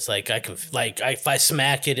on this. Like, I can, like, if I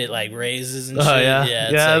smack it, it like raises and shit. Oh, yeah.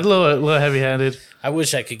 It's like, a little heavy handed. I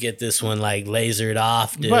wish I could get this one like lasered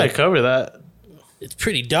off, dude. You might cover that. It's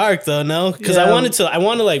pretty dark though, no? Because I want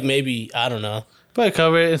to like maybe, I don't know. Probably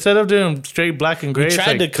cover it instead of doing straight black and gray. We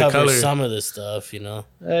tried to like cover color. some of the stuff, you know.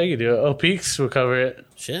 Yeah, you can do it. Oh, Peaks will cover it.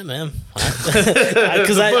 Shit, man.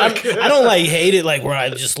 Because I don't like hate it like where I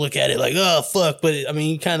just look at it like, oh fuck, but I mean,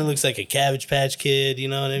 he kind of looks like a Cabbage Patch Kid, you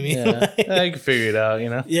know what I mean? Yeah, yeah, you can figure it out, you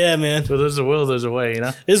know. Yeah, man. So there's a will, there's a way, you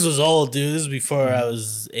know. This was old, dude. This was before I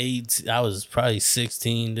was 8. I was probably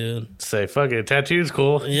 16, dude. Say fuck it, tattoo's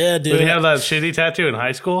cool. Yeah, dude. When you have that shitty tattoo in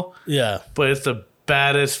high school, Yeah. but it's the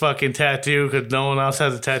baddest fucking tattoo because no one else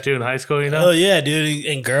has a tattoo in high school, you know. Oh yeah, dude.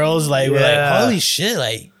 And girls were like, holy shit,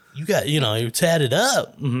 like you got, you're tatted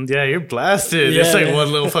up. Yeah, you're blasted. Yeah, It's like man.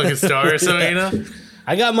 one little fucking star or something, you know.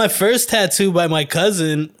 I got my first tattoo by my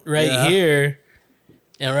cousin right here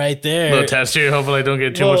and right there. Little tattoo. Hopefully, I don't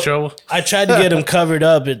get too much trouble. I tried to get him covered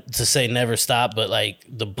up to say never stop, but like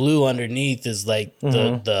the blue underneath is like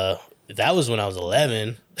the that was when I was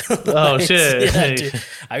 11. Oh shit! Yeah, dude.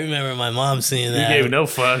 I remember my mom seeing that. You gave no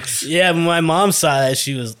fucks. Yeah, my mom saw that.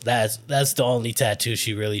 She was that's the only tattattoo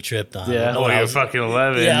she really tripped on. Yeah, When I you're was- fucking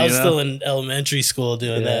 11. Yeah, I was you know? still in elementary school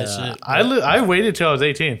doing that shit. I waited till I was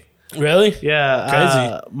 18. Really?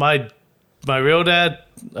 Yeah, my real dad,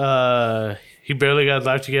 he barely got his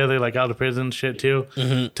life together, like out of prison and shit too.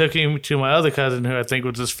 Mm-hmm. Took him to my other cousin, who I think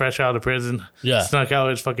was just fresh out of prison. Yeah. Snuck out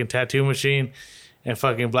his fucking tattoo machine and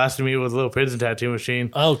fucking blasted me with a little prison tattoo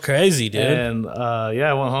machine. Oh, crazy, dude. And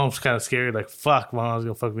I went home kind of scared, like fuck, my mom's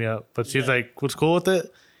gonna fuck me up. But she's like, was cool with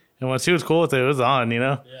it. And when she was cool with it, it was on, you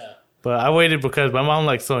know. Yeah. But I waited because my mom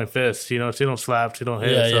likes throwing fists, you know. She don't slap, she don't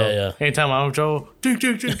hit. Yeah, so yeah. anytime I'm in trouble,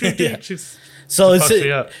 she's So fucks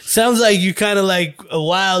me up. sounds like you're kind of like a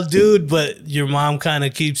wild dude, but your mom kind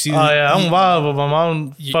of keeps you. Oh yeah, I'm wild, but my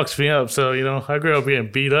mom fucks me up. So you know, I grew up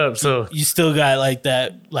getting beat up. So You still got like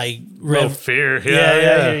that, like no red. fear. Yeah,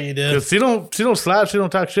 Yeah. I hear you, dude. 'Cause she don't slap, she don't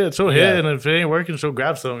talk shit. She'll hit, Yeah. and if it ain't working, she'll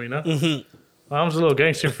grab some. You know. Mom's a little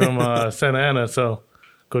gangster from Santa Ana, so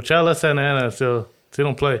Coachella, Santa Ana. So she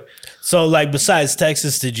don't play. So, like, besides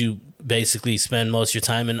Texas, did you basically spend most of your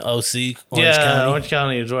time in OC, Orange County? Orange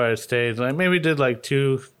County is where I stayed. Like maybe did like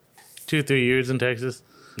 3 years in Texas.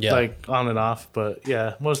 Yeah. Like on and off, but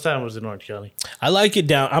yeah, most of the time was in Orange County. I like it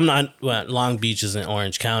down. I'm not Long Beach is in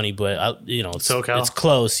Orange County, but it's SoCal? it's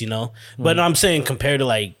close, you know. But I'm saying compared to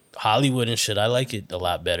like Hollywood and shit, I like it a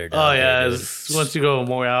lot better. Down Oh here, yeah, dude. once you go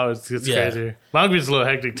more out, it's Yeah. crazier. Long Beach is a little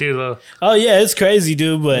hectic too, though. Oh yeah, it's crazy,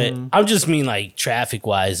 dude. But I'm just mean like traffic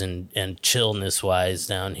wise and chillness wise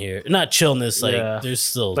down here. Not chillness, like Yeah. there's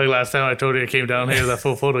still. Like last time I told you I came down here, that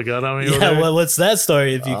full photo gun on me. over Yeah, there. what's that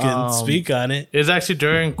story? If you can speak on it. It was actually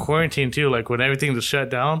during quarantine too, like when everything was shut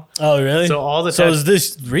down. Oh really? So all the so tat- is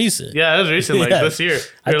this recent? Yeah, it was recent, like Yeah. this year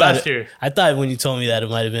I or thought last year. I thought when you told me that it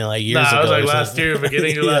might have been like years Nah, ago. it was like or last something. year,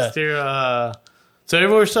 beginning of Yeah. last year. So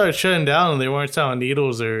everyone started shutting down, and they weren't selling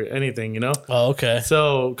needles or anything, you know. Oh okay.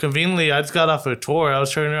 So conveniently, I just got off a tour. I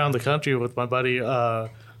was touring around the country with my buddy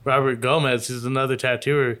Robert Gomez. He's another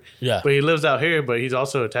tattooer. Yeah. But he lives out here, but he's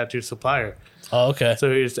also a tattoo supplier. Oh okay.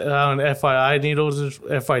 So he's on FYI needles,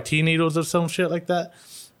 FYT needles, or some shit like that.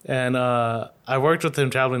 And I worked with him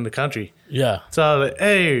traveling the country. Yeah. So I was like,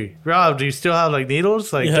 "Hey, Rob, do you still have like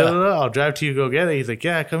needles? Like, Yeah. I'll drive to you, go get it." He's like,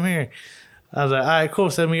 "Yeah, come here." I was like, "All right, cool.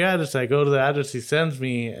 Send me your address." I go to the address he sends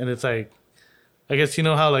me, and it's like, I guess you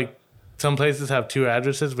know how like some places have 2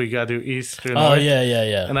 addresses, but you gotta do east or north. Oh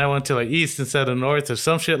yeah. And I went to like east instead of north or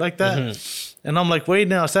some shit like that. And I'm like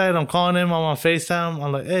waiting outside. I'm calling him. I'm on FaceTime.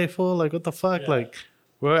 I'm like, "Hey, fool, like what the fuck? Like,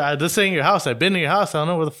 this ain't your house. I've been to your house. I don't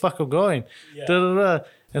know where the fuck I'm going." Da, da, da.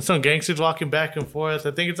 And some gangsters walking back and forth.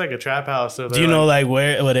 I think it's like a trap house. So Do you know like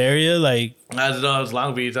what area? Like, I don't know. It's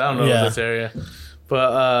Long Beach. I don't know Yeah. this area.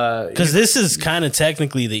 But because this is kind of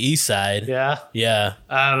technically the east side. yeah, Yeah.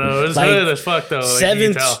 I don't know. It's Like, hood as fuck though. Like, you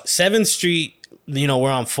can tell. 7th Street. We're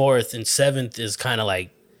on 4th, and 7th is kind of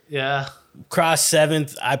like Yeah. cross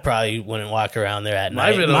 7th. I probably wouldn't walk around there at Might night.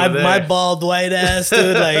 have been over My there. bald white ass,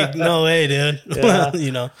 dude. Like, no way, dude.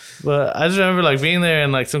 Yeah. But I just remember like being there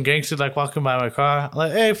and like some gangsters like walking by my car. I'm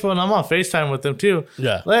like, "Hey, fool," and I'm on FaceTime with them too.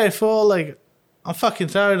 Yeah. Like, "Hey, fool, like I'm fucking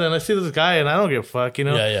tired," and I see this guy and I don't give a fuck, you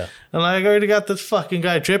know. Yeah. And like I already got this fucking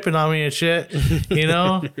guy tripping on me and shit, you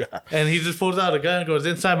know. And he just pulls out a gun, goes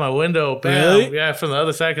inside my window, bam. Really? Yeah, from the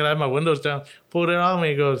other side, 'cause I had my windows down. Pulled it on me.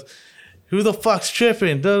 He goes, "Who the fuck's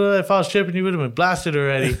tripping? Duh, duh, if I was tripping, you would have been blasted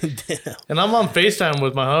already." Damn. And I'm on FaceTime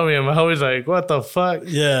with my homie, and my homie's like, "What the fuck?"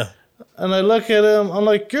 Yeah. And I look at him. I'm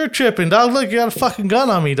like, you're tripping, dog. Look, you got a fucking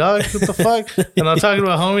gun on me, dog. What the fuck? And I'm talking to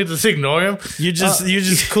my homie, just ignore him. You're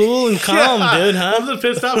just cool and calm, dude, huh? I'm just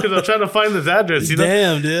pissed off because I'm trying to find this address, you know?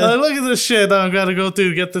 Damn, dude. Look at this shit that I'm got to go through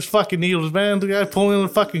to get this fucking needles, man. The guy pulling a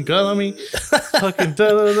fucking gun on me. Fucking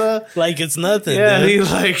da-da-da. Like it's nothing, Yeah, dude. and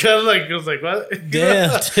I was like, what?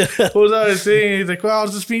 Damn. What was I saying? He's like, well, I'll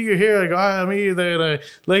just meet you here. I go, all right, I'll meet you there. And I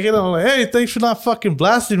look at him, I'm like, hey, thanks for not fucking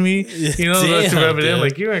blasting me. You know, Damn, to rub it in. dude.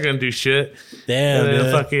 Like, you ain't going to do shit. Damn, And then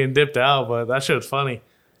dude. fucking dipped out, but that shit was funny.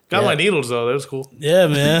 Got my needles, though. That was cool. Yeah,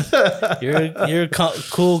 man. You're a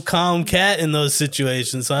cool, calm cat in those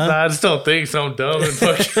situations, huh? Nah, I just don't think so. I'm dumb and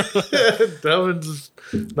fucking dumb and just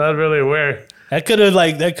not really aware. That could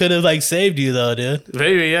have saved you though, dude.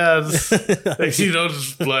 Maybe, yeah. Just, like, you know,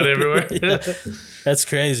 just blood everywhere. That's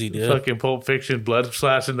crazy, dude. Fucking Pulp Fiction, blood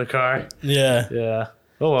splash in the car. Yeah. Yeah.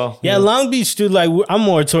 Oh, well. Yeah, Long Beach, dude, like, I'm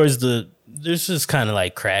more towards there's just kind of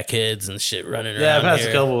like crackheads and shit running around. Yeah, I've had here.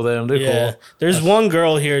 a couple of them. They're cool. There's one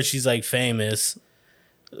girl here, she's like famous.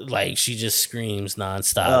 Like, she just screams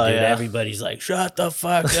nonstop, Oh, dude. yeah. Everybody's like, shut the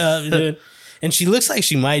fuck up, dude. And she looks like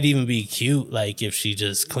she might even be cute, like, if she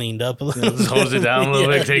just cleaned up a little Just holds it down a little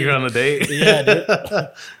bit, take her on a date. Yeah,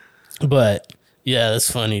 dude. But, yeah, that's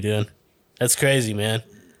funny, dude. That's crazy, man.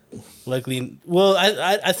 Luckily, well,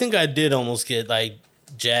 I think I did almost get, like,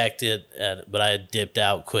 jacked but I dipped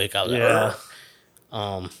out quick. I was Yeah.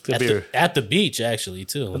 at the beach actually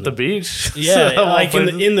too. At the beach? Yeah, like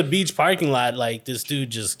in the beach parking lot, like this dude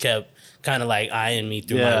just kept kind of like eyeing me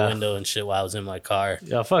through my window and shit while I was in my car.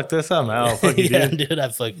 Yeah, fuck this. I'm out. Fuck you, Yeah, dude. dude, I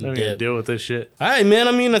fucking I'm gonna dipped. deal with this shit. All right, man.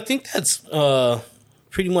 I mean, I think that's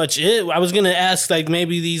pretty much it. I was gonna ask like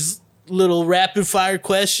maybe these little rapid fire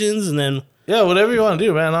questions, and then Yeah, whatever you want to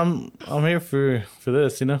do, man. I'm here for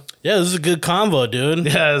this, you know? yeah, this is a good combo, dude.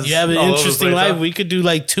 Yeah, it's you have an all over the interesting place, life. huh? We could do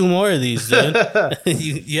like 2 more of these, dude.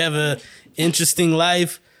 you have a interesting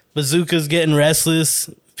life. Bazooka's getting restless.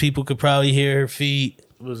 People could probably hear her feet.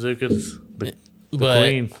 Bazooka's the But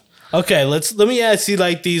queen. okay, let me ask you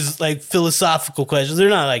like these like philosophical questions. They're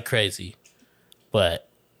not like crazy, but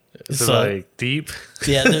Is it like deep?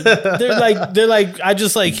 yeah, they're like I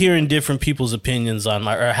just like hearing different people's opinions on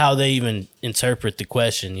or how they even interpret the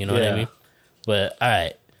question. You know what I Yeah. mean? But all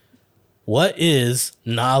right, what is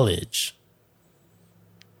knowledge?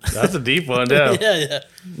 That's a deep one, yeah. Yeah.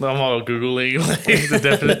 I'm all Googling like the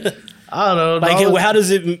definite. I don't know. Like, knowledge, how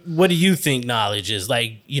does it? What do you think knowledge is?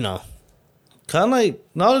 Like, you know, kind of like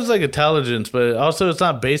knowledge is like intelligence, but also it's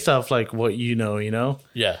not based off like what you know, you know?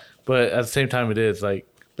 yeah, But at the same time, it is like,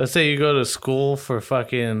 let's say you go to school for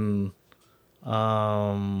fucking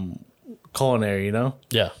culinary, you know?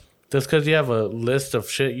 yeah, Just because you have a list of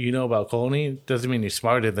shit you know about culinary doesn't mean you're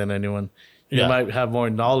smarter than anyone. You Yeah. might have more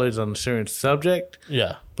knowledge on a certain subject,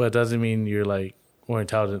 yeah, but it doesn't mean you're like more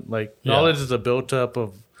intelligent. Like Yeah. knowledge is a built up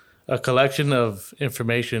of a collection of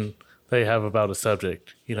information that you have about a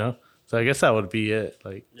subject, you know? So I guess that would be it.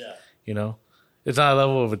 Like, yeah. you know, it's not a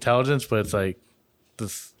level of intelligence, but it's like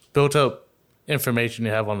this built up information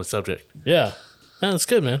you have on the subject. Yeah. Man, that's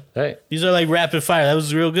good, man. Hey, These are like rapid fire. That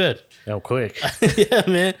was real good. I'm quick. Yeah,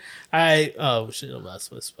 man. All right. Oh shit, I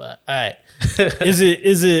lost my spot. All right.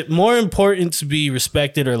 Is it more important to be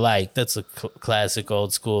respected or liked? That's a classic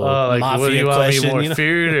old school Like, mafia what do you want question. me more you know?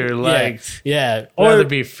 feared or liked? Yeah. Or rather Or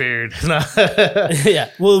be feared. yeah.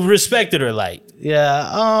 Well, respected or liked?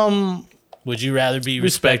 Yeah. Would you rather be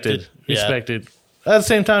respected? Respected. At the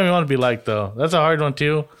same time, you want to be liked, though. That's a hard one,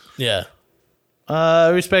 too. Yeah.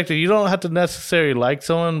 Respected. You don't have to necessarily like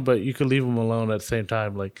someone, but you could leave them alone at the same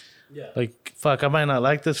time. Like, fuck, I might not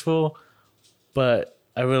like this fool, but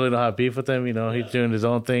I really don't have beef with him. You know, he's doing his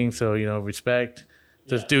own thing. So, you know, respect.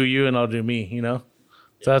 Just do you and I'll do me, you know?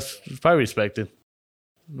 So that's probably respected.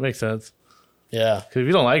 Makes sense. Yeah. Because if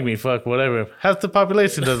you don't like me, fuck, whatever. Half the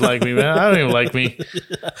population doesn't like me, man. I don't even like me.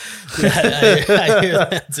 I hear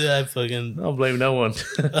that too. I fucking. I don't blame no one.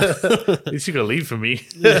 At least you can leave from me.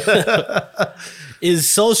 Is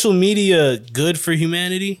social media good for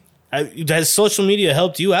humanity? Has social media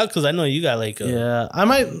helped you out? Because I know you got like a. Yeah, I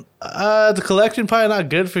might. The collection probably not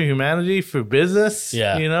good for humanity, for business.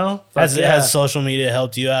 Yeah. You know? Has social media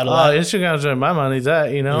helped you out a Oh, lot? Instagram's where my money's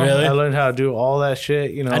at, you know? Really? I learned how to do all that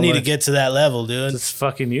shit, you know? I need to like, get to that level, dude. Just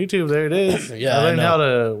fucking YouTube, there it is. Yeah, I I learned know. how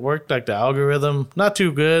to work like the algorithm. Not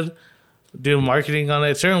too good. Do marketing on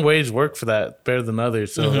it. Certain ways work for that better than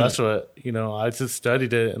others. So that's what, you know, I just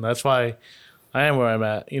studied it. And that's why I am where I'm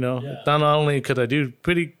at, you know? Yeah. Not only because I do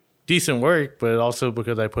pretty decent work, but also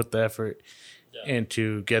because I put the effort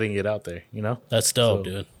into getting it out there, you know? That's dope,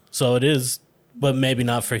 dude. So it is, but maybe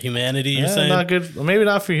not for humanity. You're Yeah, saying? not good. Maybe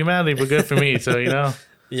not for humanity, but good for me. So, you know,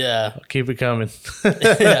 Yeah. Keep it coming.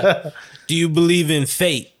 Yeah. Do you believe in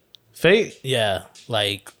fate? Fate? Yeah.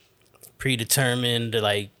 Like predetermined,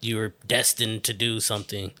 like you were destined to do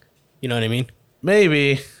something. You know what I mean?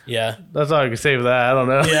 Maybe. Yeah. That's all I can say for that. I don't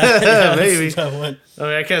know. Yeah. Maybe. I mean,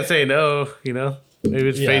 I can't say no, you know? Maybe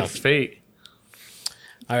it's fate's fate.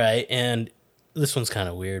 All right. And this one's kind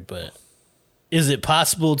of weird, but is it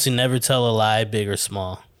possible to never tell a lie, big or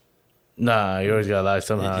small? Nah, you always gotta lie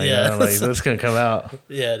somehow. Yeah. You know? Like, that's gonna come out.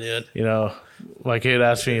 Yeah, dude. You know, my kid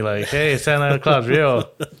asked me, like, hey, is Santa Claus real?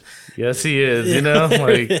 Yes, he is, you know?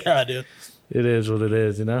 Like, yeah, dude. It is what it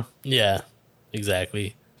is, you know? Yeah,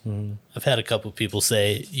 exactly. Mm-hmm. I've had a couple people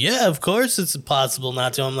say, yeah, of course it's impossible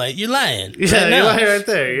not to. I'm like, you're lying. Yeah, you're lying right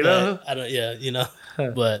there, you know? I don't, yeah, you know.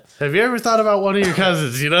 But have you ever thought about one of your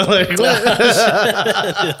cousins, you know? Like,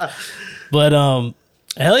 but,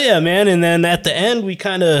 hell yeah, man. And then at the end, we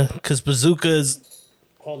kind of, because Bazooka's,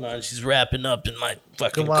 hold on, she's wrapping up in my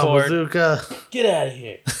fucking cord. Bazooka. Get out of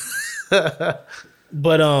here.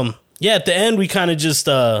 But, yeah, at the end, we kind of just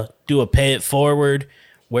do a pay it forward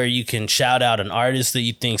where you can shout out an artist that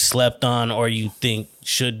you think slept on or you think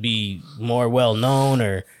should be more well known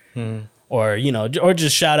or you know, or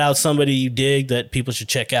just shout out somebody you dig that people should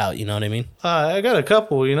check out. You know what I mean? I got a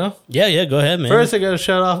couple, you know? Yeah, go ahead, man. First, I got to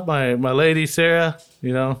shout off my lady, Sarah,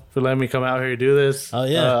 you know, for letting me come out here and do this. Oh,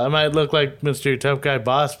 yeah. I might look like Mr. Tough Guy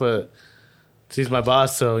boss, but she's my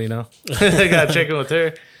boss, so, you know, I got to check in with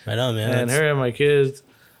her. Right on, man. And her and my kids.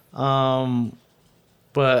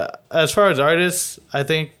 But as far as artists, I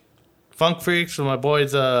think Funk Freaks with my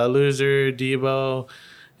boys, Loser, Debo,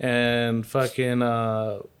 and fucking,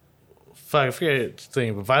 I forget his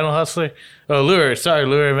thing, but Vinyl Hustler. Oh, Lure. Sorry,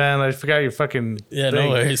 Lure, man. I forgot your fucking yeah, thing. No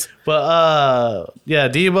worries. But, yeah,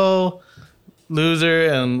 Debo, Loser,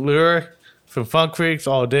 and Lure from Funk Freaks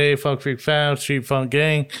all day. Funk Freak fam, Street Funk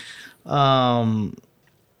Gang.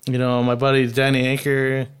 You know, my buddies Danny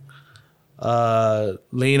Anchor,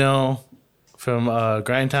 Lino from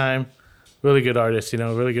Grind Time. Really good artists, you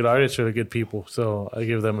know, really good people. So I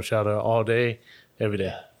give them a shout out all day, every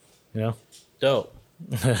day. You know? Dope.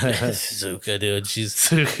 Zuka, dude. She's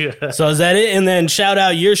so is that it? And then shout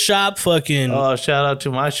out your shop, fucking. Oh, shout out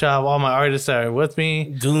to my shop, all my artists that are with me.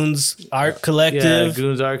 Goons Art Collective. Yeah,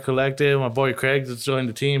 Goons Art Collective. My boy Craig just joined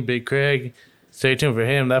the team, Big Craig. Stay tuned for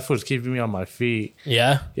him. That's what's keeping me on my feet.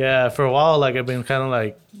 Yeah? Yeah, for a while, like, I've been kind of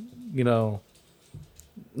like, you know,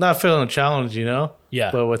 not feeling a challenge, you know? Yeah.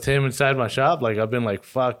 But with him inside my shop, like, I've been like,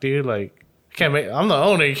 fuck, dude, like, I'm the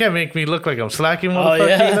owner. You can't make me look like I'm slacking, motherfucker,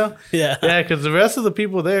 yeah. you know? Yeah. Yeah, because the rest of the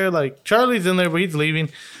people there, like, Charlie's in there, but he's leaving.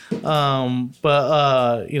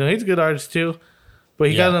 But you know, he's a good artist, too. But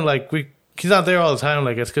he kind of, like, he's not there all the time,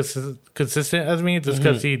 like, as consistent as me, just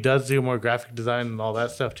because he does do more graphic design and all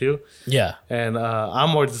that stuff, too. Yeah. And I'm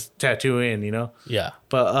more just tattooing, you know? Yeah.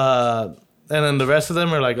 But, and then the rest of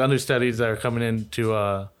them are, like, understudies that are coming in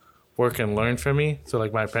to work and learn from me. So,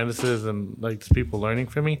 like, my apprentices and, like, just people learning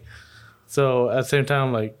from me. So, at the same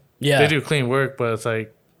time, like, they do clean work, but it's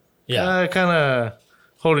like, kind of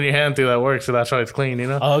holding your hand through that work, so that's why it's clean, you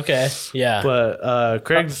know? Oh, okay. Yeah. But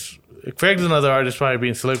Craig's another artist probably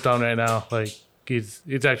being slept on right now. Like, he's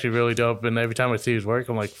actually really dope, and every time I see his work,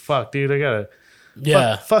 I'm like, fuck, dude, I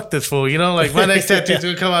gotta fuck this fool, you know? Like, my next tattoo's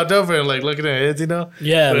gonna come out doper and, like, looking at his, you know?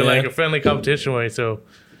 Yeah, but like a friendly competition way, so,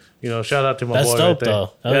 you know, shout out to my boy. That's dope, right there.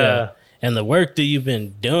 though. Oh, yeah. And the work that you've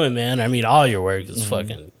been doing, man, I mean, all your work is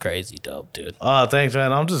fucking crazy dope, dude. Oh, thanks,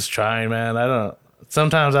 man. I'm just trying, man.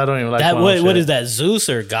 Sometimes I don't even like that. What is that, Zeus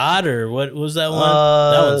or God, or what was that one?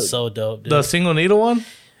 That one's so dope, dude. The single needle one?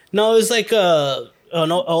 No, it's like an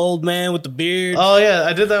old man with the beard. Oh, yeah.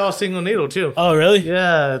 I did that all single needle, too. Oh, really?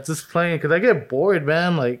 Yeah, it's just playing, because I get bored,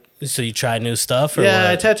 man. Like, so you try new stuff? Or yeah,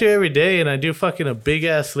 what? I tattoo every day, and I do fucking a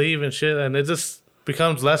big-ass sleeve and shit, and it just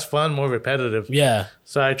becomes less fun, more repetitive. Yeah.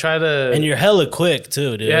 So I try to... And you're hella quick,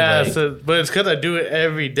 too, dude. Yeah, like, but it's because I do it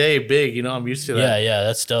every day big, you know? I'm used to that. Yeah,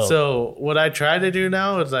 that's dope. So what I try to do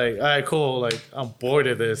now is like, all right, cool, like, I'm bored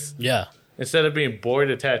of this. Yeah. Instead of being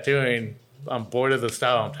bored of tattooing, I'm bored of the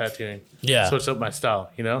style I'm tattooing. Yeah. Switch up my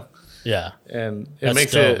style, you know? Yeah. And it That's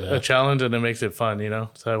makes dope, it man. a challenge, and it makes it fun, you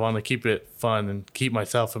know? So I want to keep it fun and keep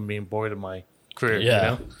myself from being bored of my career, you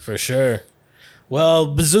know? For sure.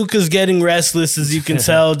 Well, Bazooka's getting restless, as you can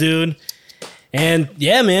tell, dude. And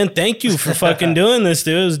yeah, man, thank you for fucking doing this,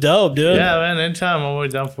 dude. It was dope, dude. Yeah, man, anytime. I'm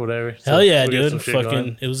always down for whatever. So Hell yeah, we'll get some dude. shit Fucking,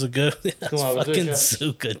 going. it was a good Come on, fucking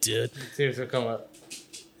Bazooka. Zuka, dude. See if it'll come up.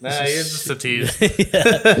 Nah, you're just a tease.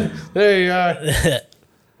 Yeah. There you are.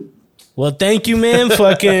 Well, thank you, man.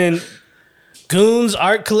 Fucking Goons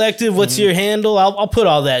Art Collective. What's your handle? I'll put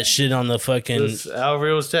all that shit on the fucking. This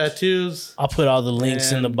Alvaro's Tattoos. I'll put all the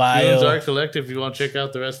links in the bio. Goons Art Collective. If you want to check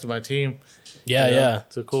out the rest of my team. Yeah.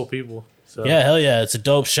 It's a cool people. So. Yeah, hell yeah. It's a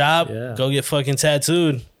dope shop. Yeah. Go get fucking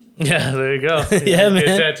tattooed. Yeah, there you go. Yeah, man.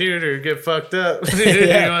 Get tattooed or get fucked up. What do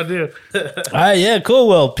you want to do? All right, yeah, cool.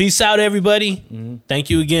 Well, peace out, everybody. Thank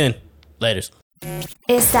you again. Laters.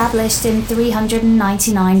 Established in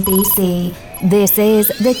 399 BC, this is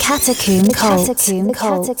the Catacomb Cult.